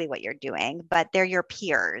exactly what you're doing, but they're your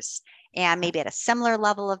peers and maybe at a similar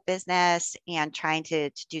level of business and trying to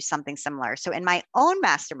do something similar. So in my own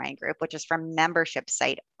mastermind group, which is from membership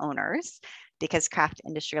site owners, because Craft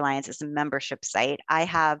Industry Alliance is a membership site, I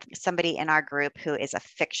have somebody in our group who is a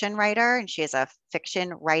fiction writer, and she has a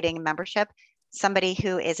fiction writing membership. Somebody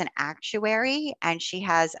who is an actuary, and she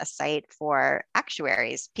has a site for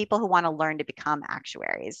actuaries, people who want to learn to become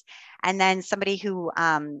actuaries. And then somebody who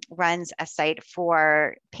runs a site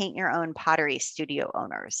for paint your own pottery studio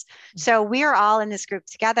owners. So we are all in this group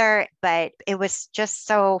together, but it was just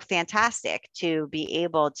so fantastic to be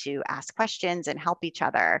able to ask questions and help each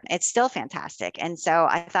other. It's still fantastic. And so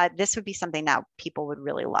I thought this would be something that people would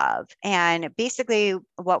really love. And basically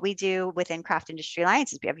what we do within Craft Industry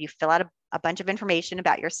Alliance is we have you fill out a bunch of information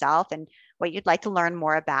about yourself and what you'd like to learn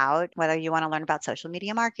more about, whether you want to learn about social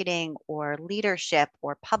media marketing or leadership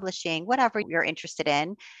or publishing, whatever you're interested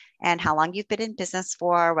in, and how long you've been in business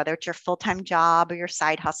for, whether it's your full-time job or your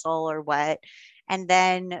side hustle or what. And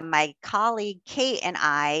then my colleague, Kate, and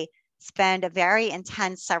I spend a very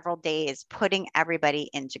intense several days putting everybody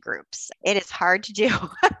into groups. It is hard to do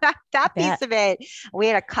that piece of it. We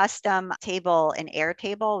had a custom table, an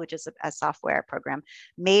Airtable, which is a software program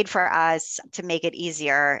made for us to make it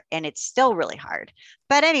easier. And it's still really hard.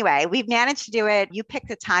 But anyway, we've managed to do it. You pick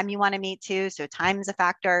the time you want to meet too. So time is a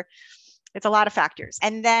factor. It's a lot of factors.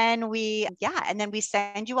 And then we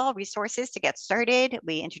send you all resources to get started.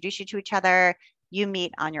 We introduce you to each other. you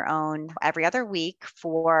meet on your own every other week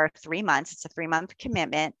for 3 months. It's a 3-month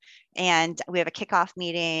commitment. And we have a kickoff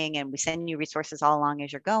meeting and we send you resources all along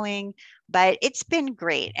as you're going. But it's been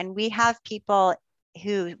great. And we have people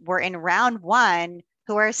who were in round one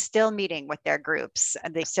who are still meeting with their groups.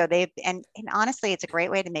 So and honestly, it's a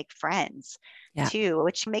great way to make friends too,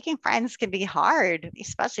 which making friends can be hard,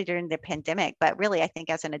 especially during the pandemic. But really, I think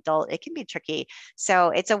as an adult, it can be tricky. So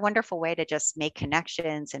it's a wonderful way to just make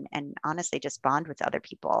connections and honestly just bond with other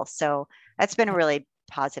people. So that's been a really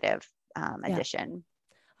positive addition.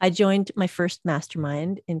 I joined my first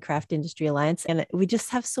mastermind in Craft Industry Alliance, and we just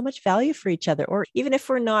have so much value for each other. Or even if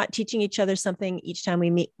we're not teaching each other something each time we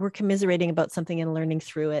meet, we're commiserating about something and learning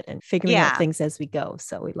through it and figuring out things as we go.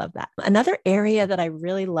 So we love that. Another area that I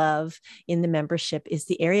really love in the membership is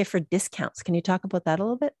the area for discounts. Can you talk about that a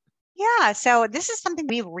little bit? Yeah, so this is something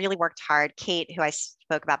we really worked hard. Kate, who I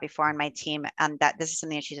spoke about before on my team, that this is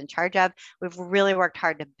something that she's in charge of. We've really worked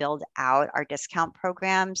hard to build out our discount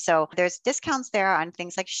program. So there's discounts there on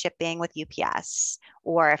things like shipping with UPS,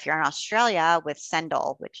 or if you're in Australia with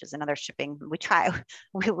Sendle, which is another shipping.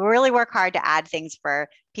 We really work hard to add things for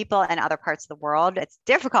people in other parts of the world. It's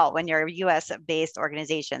difficult when you're a US based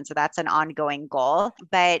organization. So that's an ongoing goal.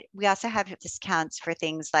 But we also have discounts for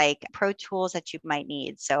things like Pro Tools that you might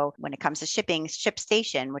need. So when it comes to shipping,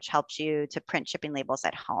 ShipStation, which helps you to print shipping labels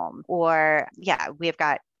at home. Or we've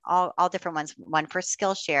got all different ones. One for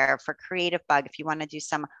Skillshare, for Creative Bug, if you want to do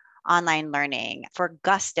some online learning, for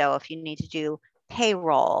Gusto, if you need to do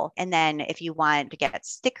payroll. And then if you want to get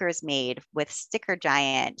stickers made with Sticker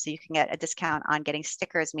Giant, so you can get a discount on getting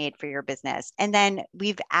stickers made for your business. And then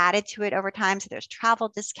we've added to it over time. So there's travel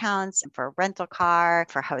discounts for rental car,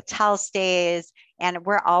 for hotel stays. And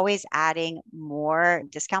we're always adding more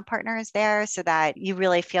discount partners there so that you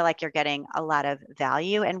really feel like you're getting a lot of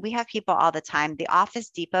value. And we have people all the time, the Office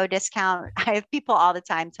Depot discount. I have people all the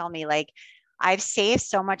time tell me, like, I've saved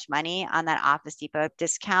so much money on that Office Depot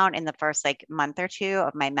discount in the first month or two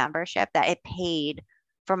of my membership that it paid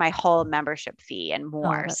for my whole membership fee and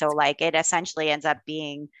more. So it essentially ends up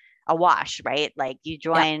being a wash, right? Like you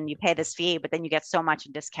join, you pay this fee, but then you get so much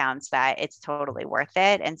in discounts that it's totally worth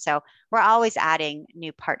it. And so we're always adding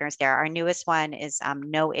new partners there. Our newest one is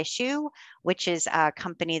No Issue, which is a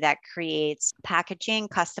company that creates packaging,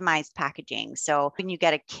 customized packaging. So when you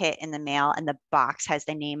get a kit in the mail and the box has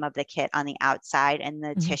the name of the kit on the outside and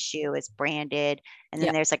the tissue is branded, and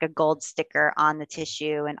then there's like a gold sticker on the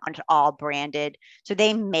tissue and all branded. So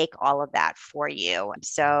they make all of that for you.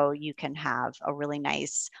 So you can have a really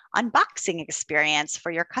nice unboxing experience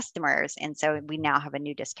for your customers. And so we now have a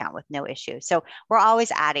new discount with No Issue. So we're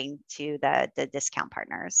always adding to the discount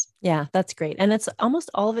partners. Yeah, that's great. And it's almost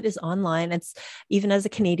all of it is online. It's even as a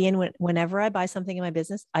Canadian, whenever I buy something in my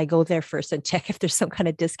business, I go there first and check if there's some kind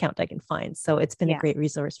of discount I can find. So it's been a great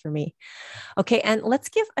resource for me. Okay. And let's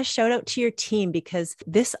give a shout out to your team, because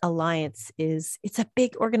this alliance it's a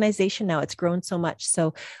big organization now. It's grown so much.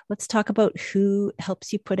 So let's talk about who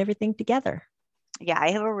helps you put everything together. Yeah,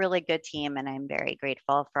 I have a really good team and I'm very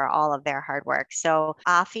grateful for all of their hard work. So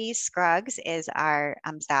Afi Scruggs is our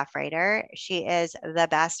staff writer. She is the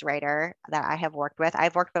best writer that I have worked with.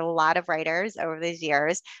 I've worked with a lot of writers over these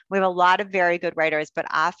years. We have a lot of very good writers, but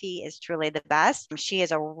Afi is truly the best. She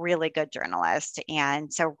is a really good journalist.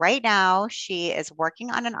 And so right now she is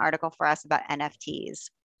working on an article for us about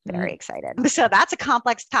NFTs. Very excited. So that's a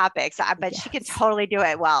complex topic, but she can totally do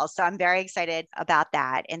it well. So I'm very excited about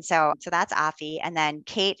that. And so that's Afi. And then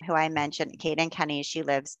Kate, who I mentioned, Kate and Kenny, she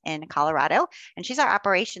lives in Colorado and she's our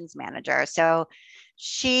operations manager. So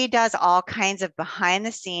she does all kinds of behind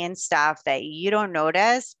the scenes stuff that you don't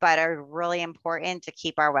notice, but are really important to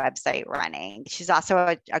keep our website running. She's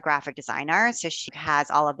also a graphic designer. So she has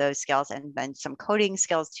all of those skills and then some coding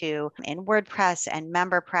skills too in WordPress and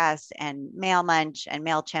MemberPress and MailMunch and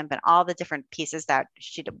MailChimp and all the different pieces that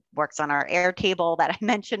she works on our Airtable that I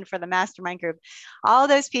mentioned for the mastermind group. All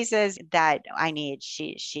those pieces that I need,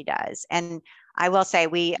 she does. And I will say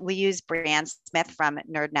we use Brianne Smith from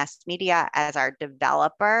Nerd Nest Media as our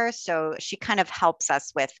developer. So she kind of helps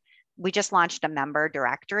us with, we just launched a member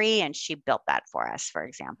directory and she built that for us, for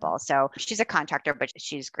example. So she's a contractor, but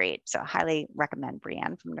she's great. So highly recommend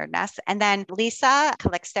Brianne from Nerd Nest. And then Lisa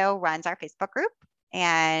Calixto runs our Facebook group.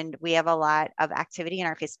 And we have a lot of activity in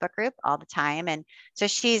our Facebook group all the time. And so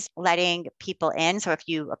she's letting people in. So if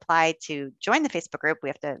you apply to join the Facebook group, we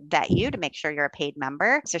have to vet you to make sure you're a paid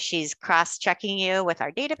member. So she's cross-checking you with our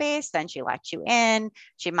database. Then she lets you in.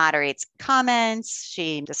 She moderates comments,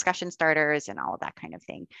 she discussion starters and all of that kind of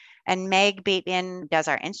thing. And Meg Bateman does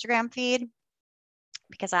our Instagram feed,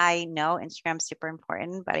 because I know Instagram's super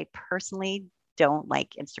important, but I personally don't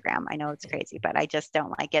like Instagram. I know it's crazy, but I just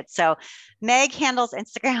don't like it. So Meg handles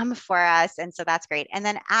Instagram for us. And so that's great. And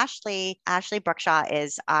then Ashley Brookshaw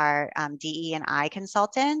is our DE and I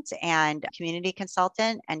consultant and community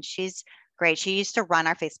consultant. And she's great. She used to run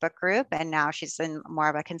our Facebook group and now she's in more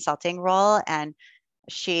of a consulting role. And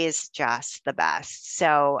she's just the best.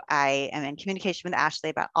 So I am in communication with Ashley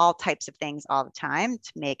about all types of things all the time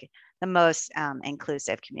to make the most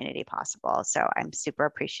inclusive community possible. So I'm super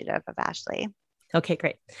appreciative of Ashley. Okay,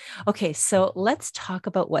 great. Okay, so let's talk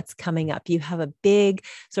about what's coming up. You have a big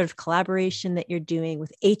sort of collaboration that you're doing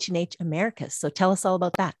with H&H Americas. So tell us all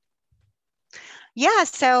about that. Yeah.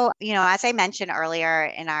 So, as I mentioned earlier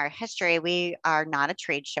in our history, we are not a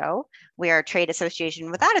trade show. We are a trade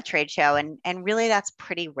association without a trade show. And really, that's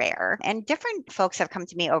pretty rare. And different folks have come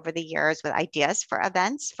to me over the years with ideas for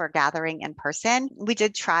events for gathering in person. We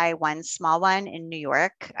did try one small one in New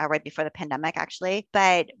York right before the pandemic, actually.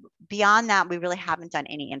 But beyond that, we really haven't done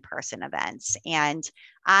any in-person events. And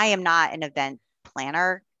I am not an event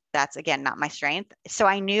planner. That's, again, not my strength. So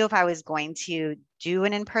I knew if I was going to do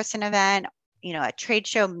an in-person event, a trade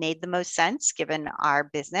show made the most sense given our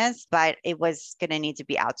business, but it was going to need to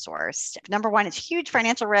be outsourced. Number one, it's huge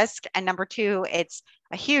financial risk. And number two, it's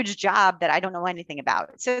a huge job that I don't know anything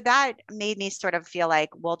about. So that made me sort of feel like,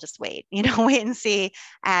 we'll just wait, wait and see.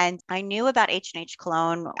 And I knew about H&H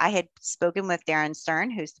Cologne. I had spoken with Darren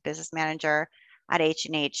Stern, who's the business manager at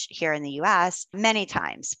H&H here in the US many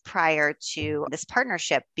times prior to this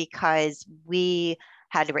partnership, because we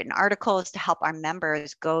had written articles to help our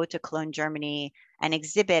members go to Cologne, Germany and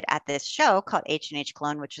exhibit at this show called H&H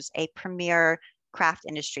Cologne, which is a premier craft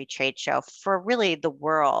industry trade show for really the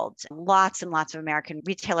world. Lots and lots of American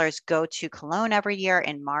retailers go to Cologne every year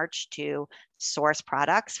in March to source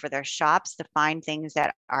products for their shops, to find things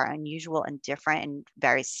that are unusual and different and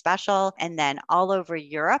very special. And then all over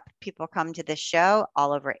Europe, people come to this show,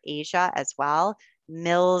 all over Asia as well.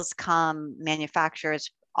 Mills come,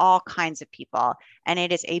 manufacturers, all kinds of people. And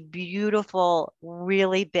it is a beautiful,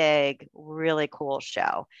 really big, really cool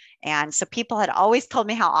show. And so people had always told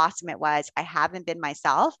me how awesome it was. I haven't been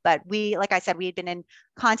myself, but like I said, we had been in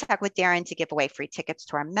contact with Darren to give away free tickets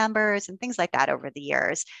to our members and things like that over the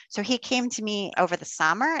years. So he came to me over the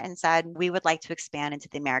summer and said, we would like to expand into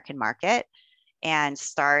the American market and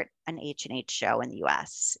start an H&H show in the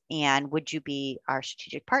US. And would you be our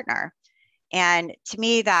strategic partner? And to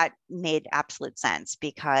me, that made absolute sense,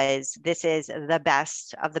 because this is the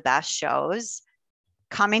best of the best shows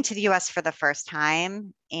coming to the US for the first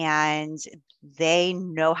time, and they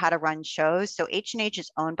know how to run shows. So H&H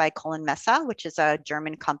is owned by Colin Messe, which is a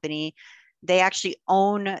German company. They actually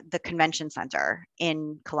own the convention center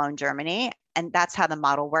in Cologne, Germany. And that's how the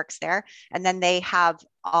model works there. And then they have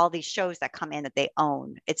all these shows that come in that they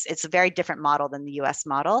own. It's a very different model than the US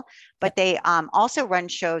model, but they also run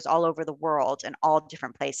shows all over the world in all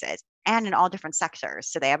different places and in all different sectors.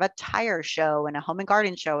 So they have a tire show and a home and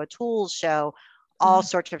garden show, a tools show, all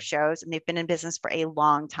sorts of shows. And they've been in business for a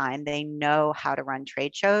long time. They know how to run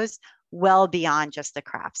trade shows well beyond just the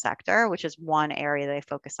craft sector, which is one area they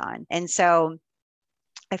focus on. And so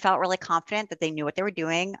I felt really confident that they knew what they were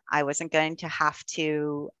doing. I wasn't going to have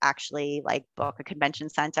to actually book a convention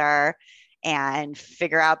center and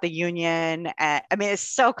figure out the union. I mean, it's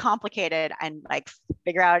so complicated, and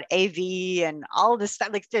figure out AV and all this stuff,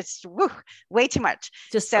 just way too much.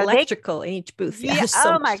 Just so electrical in each booth. Yeah.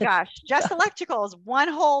 Oh my gosh. Just electrical is one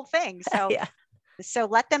whole thing. So, so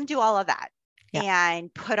let them do all of that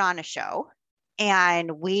and put on a show.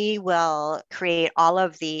 And we will create all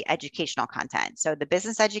of the educational content. So the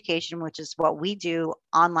business education, which is what we do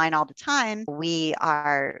online all the time, we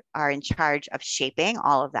are in charge of shaping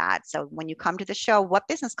all of that. So when you come to the show, what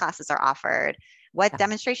business classes are offered, what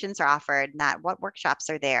demonstrations are offered, what workshops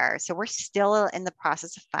are there. So we're still in the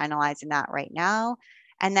process of finalizing that right now.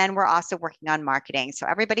 And then we're also working on marketing. So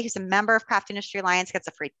everybody who's a member of Craft Industry Alliance gets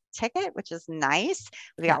a free ticket, which is nice.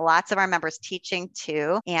 We've got lots of our members teaching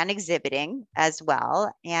too and exhibiting as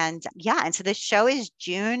well. And and so the show is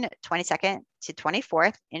June 22nd to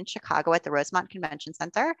 24th in Chicago at the Rosemont Convention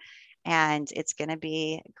Center. And it's going to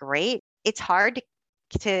be great. It's hard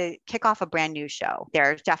to kick off a brand new show.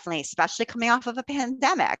 There's definitely, especially coming off of a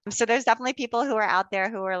pandemic. So there's definitely people who are out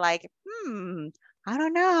there who are like, I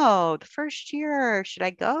don't know, the first year, should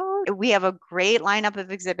I go? We have a great lineup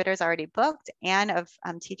of exhibitors already booked and of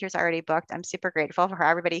teachers already booked. I'm super grateful for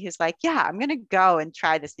everybody who's like, I'm going to go and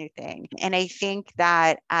try this new thing. And I think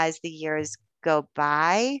that as the years go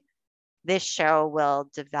by, this show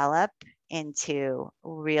will develop into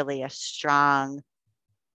really a strong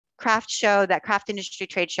craft show, that craft industry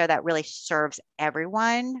trade show that really serves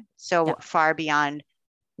everyone. So far beyond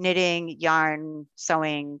knitting, yarn,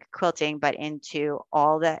 sewing, quilting, but into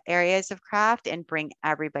all the areas of craft and bring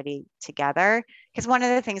everybody together. Because one of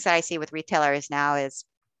the things that I see with retailers now is,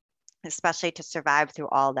 especially to survive through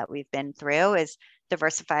all that we've been through, is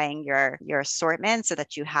diversifying your assortment so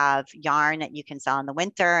that you have yarn that you can sell in the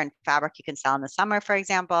winter and fabric you can sell in the summer, for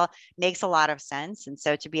example, makes a lot of sense. And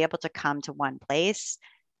so to be able to come to one place,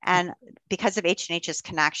 and because of H&H's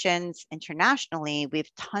connections internationally, we have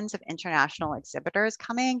tons of international exhibitors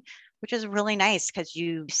coming, which is really nice because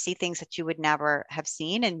you see things that you would never have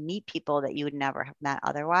seen and meet people that you would never have met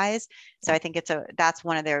otherwise. So I think that's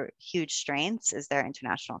one of their huge strengths, is their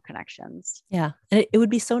international connections. Yeah. And it would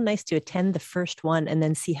be so nice to attend the first one and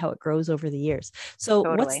then see how it grows over the years. So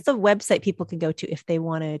what's the website people can go to if they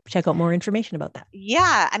want to check out more information about that?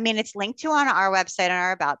 Yeah. I mean, it's linked to on our website on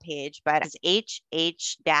our About page, but it's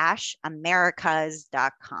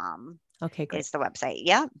hh-americas.com. Okay, great. Is the website.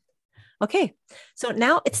 Yeah. Okay, so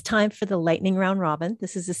now it's time for the lightning round robin.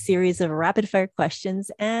 This is a series of rapid fire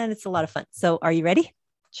questions and it's a lot of fun. So are you ready?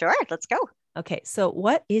 Sure, let's go. Okay, so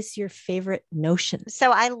what is your favorite Notion?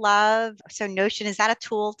 So Notion, is that a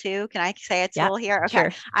tool too? Can I say a tool here? Okay.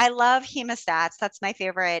 Sure. I love hemostats. That's my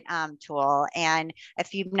favorite tool. And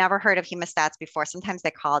if you've never heard of hemostats before, sometimes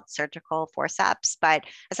they call it surgical forceps, but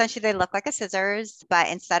essentially they look like a scissors, but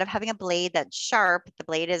instead of having a blade that's sharp, the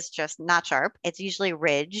blade is just not sharp. It's usually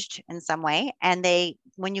ridged in some way. And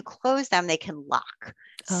when you close them, they can lock.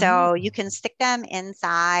 So you can stick them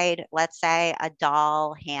inside, let's say, a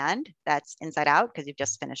doll hand that's inside out because you've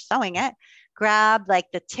just finished sewing it. Grab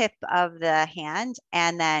like the tip of the hand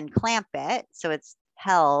and then clamp it so it's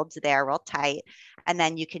held there real tight. And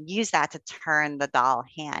then you can use that to turn the doll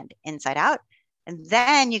hand inside out. And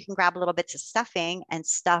then you can grab a little bits of stuffing and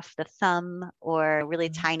stuff the thumb or really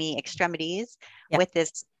tiny extremities with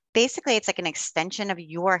this. Basically, it's like an extension of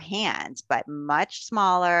your hand, but much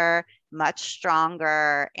smaller, much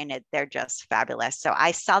stronger, and they're just fabulous. So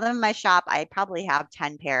I sell them in my shop. I probably have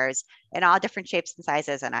 10 pairs in all different shapes and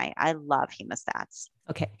sizes, and I love hemostats.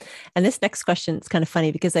 Okay. And this next question is kind of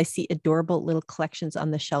funny because I see adorable little collections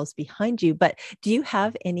on the shelves behind you, but do you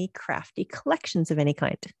have any crafty collections of any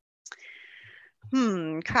kind?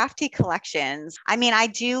 Crafty collections. I mean, I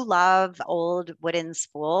do love old wooden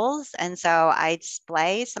spools. And so I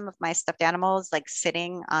display some of my stuffed animals like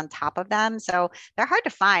sitting on top of them. So they're hard to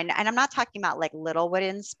find. And I'm not talking about like little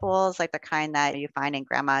wooden spools, like the kind that you find in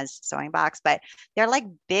grandma's sewing box, but they're like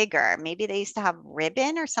bigger. Maybe they used to have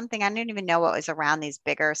ribbon or something. I don't even know what was around these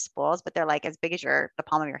bigger spools, but they're like as big as the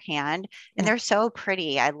palm of your hand. And they're so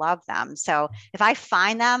pretty. I love them. So if I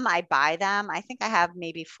find them, I buy them. I think I have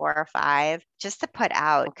maybe 4 or 5 just to put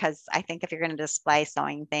out, because I think if you're going to display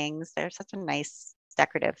sewing things, they're such a nice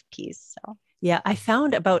decorative piece. So yeah, I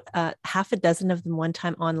found about half a dozen of them one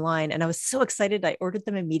time online and I was so excited. I ordered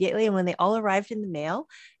them immediately. And when they all arrived in the mail,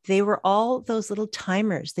 they were all those little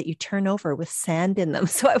timers that you turn over with sand in them.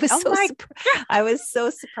 So I was I was so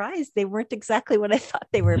surprised. They weren't exactly what I thought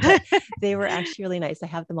they were, but they were actually really nice. I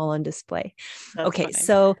have them all on display. That's okay. Funny.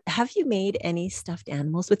 So have you made any stuffed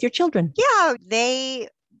animals with your children? Yeah,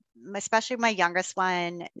 especially my youngest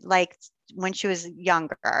one, like when she was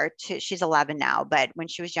younger, she's 11 now, but when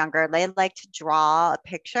she was younger, they like to draw a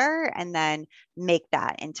picture and then make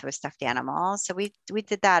that into a stuffed animal. So we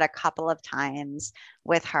did that a couple of times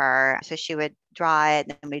with her. So she would draw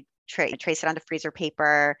it and we trace it onto freezer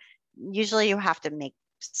paper. Usually you have to make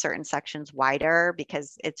certain sections wider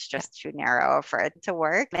because it's just too narrow for it to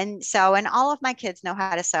work. And all of my kids know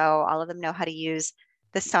how to sew. All of them know how to use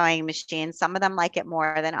the sewing machine. Some of them like it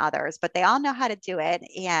more than others, but they all know how to do it.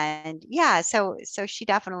 And yeah, so she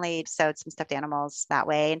definitely sewed some stuffed animals that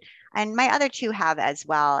way. And my other 2 have as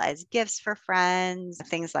well as gifts for friends,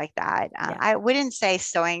 things like that. I wouldn't say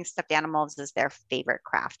sewing stuffed animals is their favorite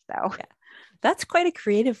craft though. Yeah. That's quite a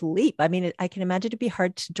creative leap. I mean, I can imagine it'd be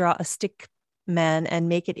hard to draw a stick man and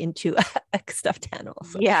make it into a stuffed animal.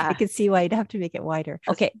 So yeah, I can see why you'd have to make it wider.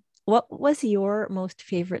 Okay. What was your most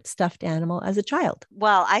favorite stuffed animal as a child?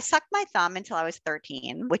 Well, I sucked my thumb until I was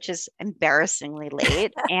 13, which is embarrassingly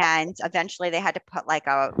late. And eventually they had to put like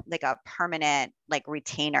a permanent like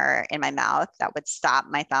retainer in my mouth that would stop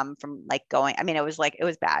my thumb from like going. I mean, it was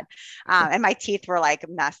bad. And my teeth were like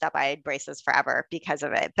messed up. I had braces forever because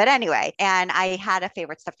of it. But anyway, and I had a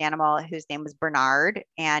favorite stuffed animal whose name was Bernard.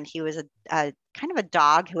 And he was a kind of a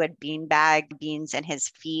dog who had beanbag beans in his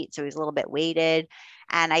feet. So he was a little bit weighted.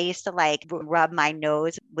 And I used to like rub my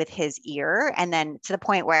nose with his ear. And then to the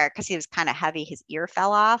point where, because he was kind of heavy, his ear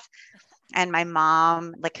fell off. And my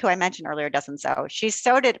mom, like who I mentioned earlier, doesn't sew. She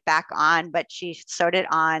sewed it back on, but she sewed it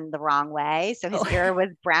on the wrong way. So his Oh. ear was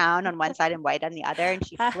brown on one side and white on the other, and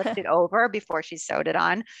she flipped it over before she sewed it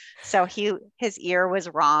on. So his ear was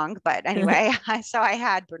wrong. But anyway, so I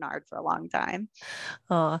had Bernard for a long time.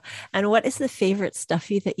 Oh, and what is the favorite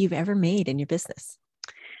stuffy that you've ever made in your business?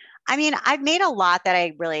 I mean, I've made a lot that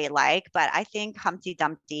I really like, but I think Humpty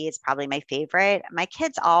Dumpty is probably my favorite. My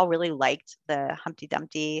kids all really liked the Humpty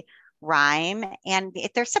Dumpty rhyme, and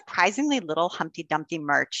there's surprisingly little Humpty Dumpty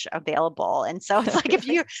merch available. And so it's like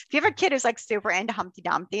Really? if you have a kid who's like super into Humpty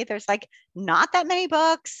Dumpty, there's like not that many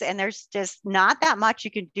books, and there's just not that much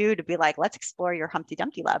you can do to be like, let's explore your Humpty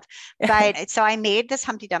Dumpty love. But so I made this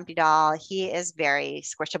Humpty Dumpty doll. He is very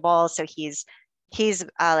squishable, so he's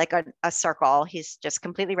like a circle. He's just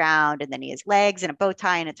completely round, and then he has legs and a bow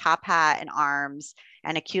tie and a top hat and arms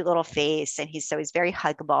and a cute little face. And he's very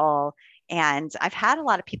huggable. And I've had a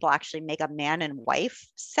lot of people actually make a man and wife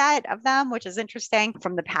set of them, which is interesting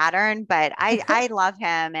from the pattern. But I love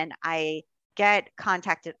him, and I get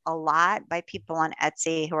contacted a lot by people on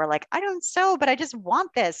Etsy who are like, I don't sew, but I just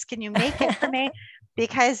want this. Can you make it for me?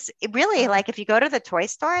 Because it really, like, if you go to the toy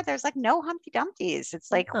store, there's like no Humpty Dumpties. It's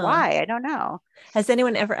like, Huh. why? I don't know. Has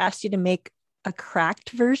anyone ever asked you to make a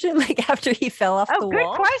cracked version, like after he fell off Oh, the good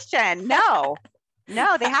wall? question. No,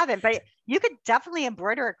 no, they haven't. But you could definitely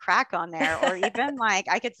embroider a crack on there, or even like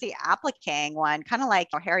I could see appliquing one, kind of like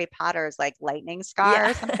Harry Potter's like lightning scar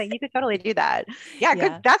Yeah. or something. You could totally do that. Yeah, good.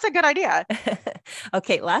 Yeah. That's a good idea.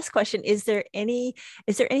 Okay, last question. Is there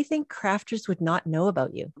anything crafters would not know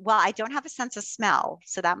about you? Well, I don't have a sense of smell.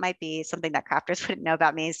 So that might be something that crafters wouldn't know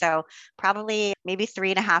about me. So probably maybe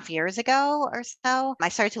 3.5 years ago or so, I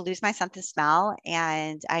started to lose my sense of smell,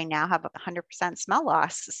 and I now have 100% smell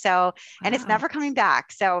loss. So, and it's Wow. never coming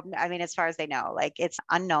back. So, I mean, as far as they know, like it's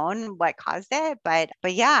unknown what caused it, but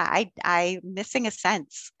yeah, I'm missing a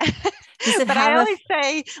sense. Does it But I have a always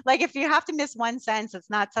say, like, if you have to miss one sense,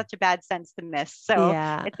 it's not such a bad sense to miss. So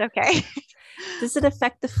yeah. it's okay. Does it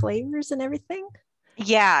affect the flavors and everything?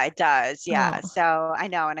 Yeah, it does. Yeah. Oh, So I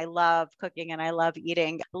know, and I love cooking and I love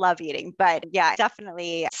eating. But yeah,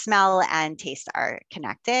 definitely smell and taste are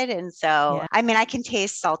connected. And so, yeah. I mean, I can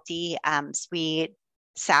taste salty, sweet,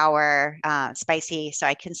 sour, spicy. So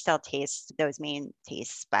I can still taste those main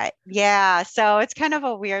tastes. But yeah, so it's kind of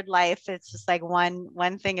a weird life. It's just like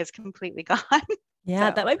one thing is completely gone.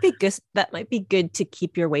 Yeah, that So might be good. That might be good to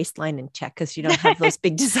keep your waistline in check because you don't have those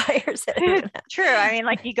big desires that everyone has. true. I mean,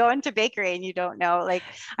 like you go into bakery and you don't know, like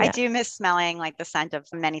I Yeah, do miss smelling like the scent of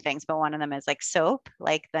many things, but one of them is like soap,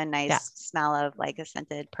 like the yeah. nice smell of like a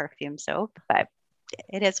scented perfume soap. But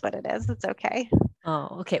it is what it is. It's okay.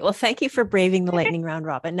 Oh, okay. Well, thank you for braving the lightning round,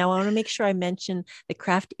 Robin. Now I want to make sure I mention the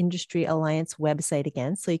Craft Industry Alliance website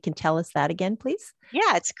again. So you can tell us that again, please.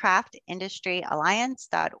 Yeah, it's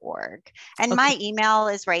craftindustryalliance.org. And my Okay. email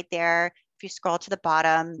is right there. If you scroll to the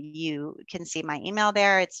bottom, you can see my email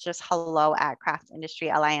there. It's just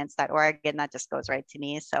hello@craftindustryalliance.org. And that just goes right to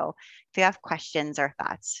me. So if you have questions or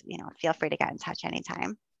thoughts, feel free to get in touch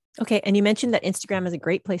anytime. Okay. And you mentioned that Instagram is a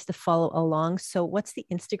great place to follow along. So what's the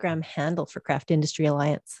Instagram handle for Craft Industry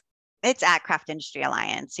Alliance? It's at Craft Industry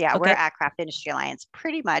Alliance. Yeah, we're Okay. at Craft Industry Alliance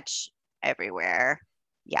pretty much everywhere.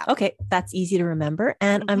 Yeah. Okay. That's easy to remember.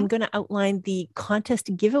 And hmm I'm going to outline the contest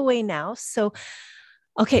giveaway now. So,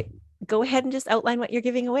 okay, go ahead and just outline what you're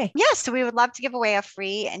giving away. Yeah, so we would love to give away a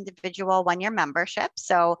free individual 1 year membership.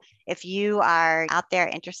 So if you are out there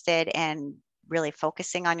interested in really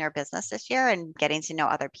focusing on your business this year and getting to know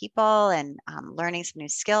other people and learning some new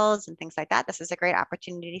skills and things like that, this is a great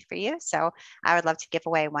opportunity for you. So I would love to give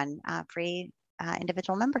away one free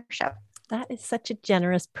individual membership. That is such a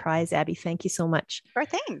generous prize, Abby. Thank you so much. Sure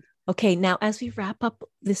thing. Okay, now as we wrap up,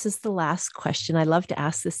 this is the last question. I love to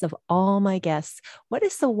ask this of all my guests. What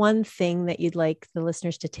is the one thing that you'd like the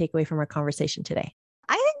listeners to take away from our conversation today?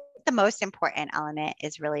 I think the most important element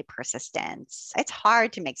is really persistence. It's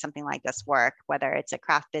hard to make something like this work, whether it's a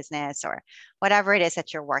craft business or whatever it is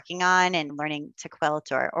that you're working on and learning to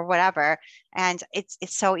quilt or whatever. And it's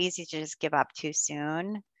so easy to just give up too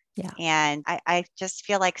soon. Yeah. And I just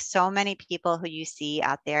feel like so many people who you see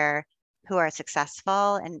out there who are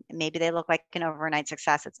successful and maybe they look like an overnight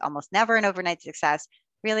success, it's almost never an overnight success.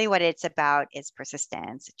 Really, what it's about is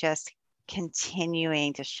persistence, just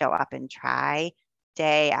continuing to show up and try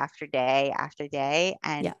day after day after day.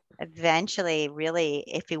 And Yeah. eventually, really,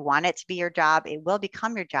 if you want it to be your job, it will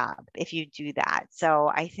become your job if you do that.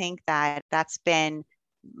 So I think that that's been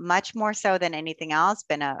much more so than anything else,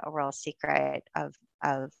 been a real secret of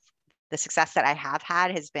the success that I have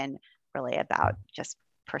had has been really about just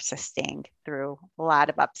persisting through a lot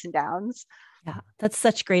of ups and downs. Yeah, that's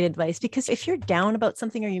such great advice because if you're down about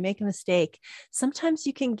something or you make a mistake, sometimes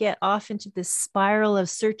you can get off into this spiral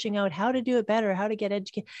of searching out how to do it better, how to get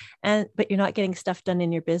educated, but you're not getting stuff done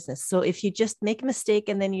in your business. So if you just make a mistake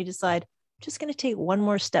and then you decide, I'm just going to take one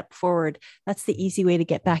more step forward, that's the easy way to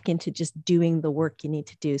get back into just doing the work you need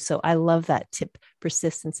to do. So I love that tip.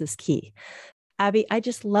 Persistence is key. Abby, I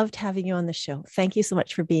just loved having you on the show. Thank you so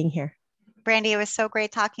much for being here. Brandy, it was so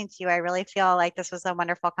great talking to you. I really feel like this was a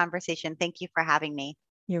wonderful conversation. Thank you for having me.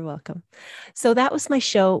 You're welcome. So that was my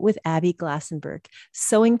show with Abby Glassenberg,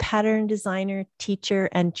 sewing pattern designer, teacher,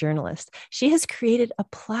 and journalist. She has created a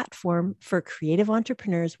platform for creative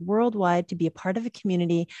entrepreneurs worldwide to be a part of a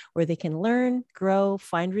community where they can learn, grow,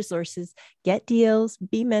 find resources, get deals,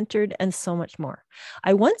 be mentored, and so much more.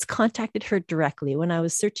 I once contacted her directly when I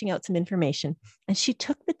was searching out some information, and she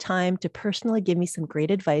took the time to personally give me some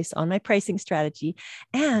great advice on my pricing strategy,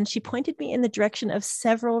 and she pointed me in the direction of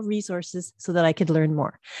several resources so that I could learn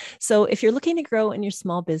more. So if you're looking to grow in your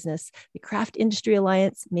small business, the Craft Industry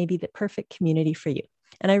Alliance may be the perfect community for you.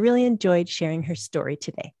 And I really enjoyed sharing her story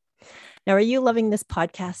today. Now, are you loving this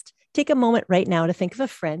podcast? Take a moment right now to think of a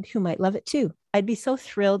friend who might love it too. I'd be so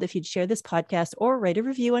thrilled if you'd share this podcast or write a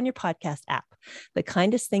review on your podcast app. The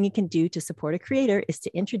kindest thing you can do to support a creator is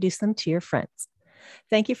to introduce them to your friends.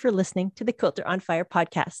 Thank you for listening to the Quilter on Fire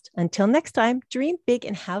podcast. Until next time, dream big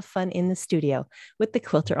and have fun in the studio with the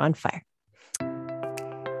Quilter on Fire.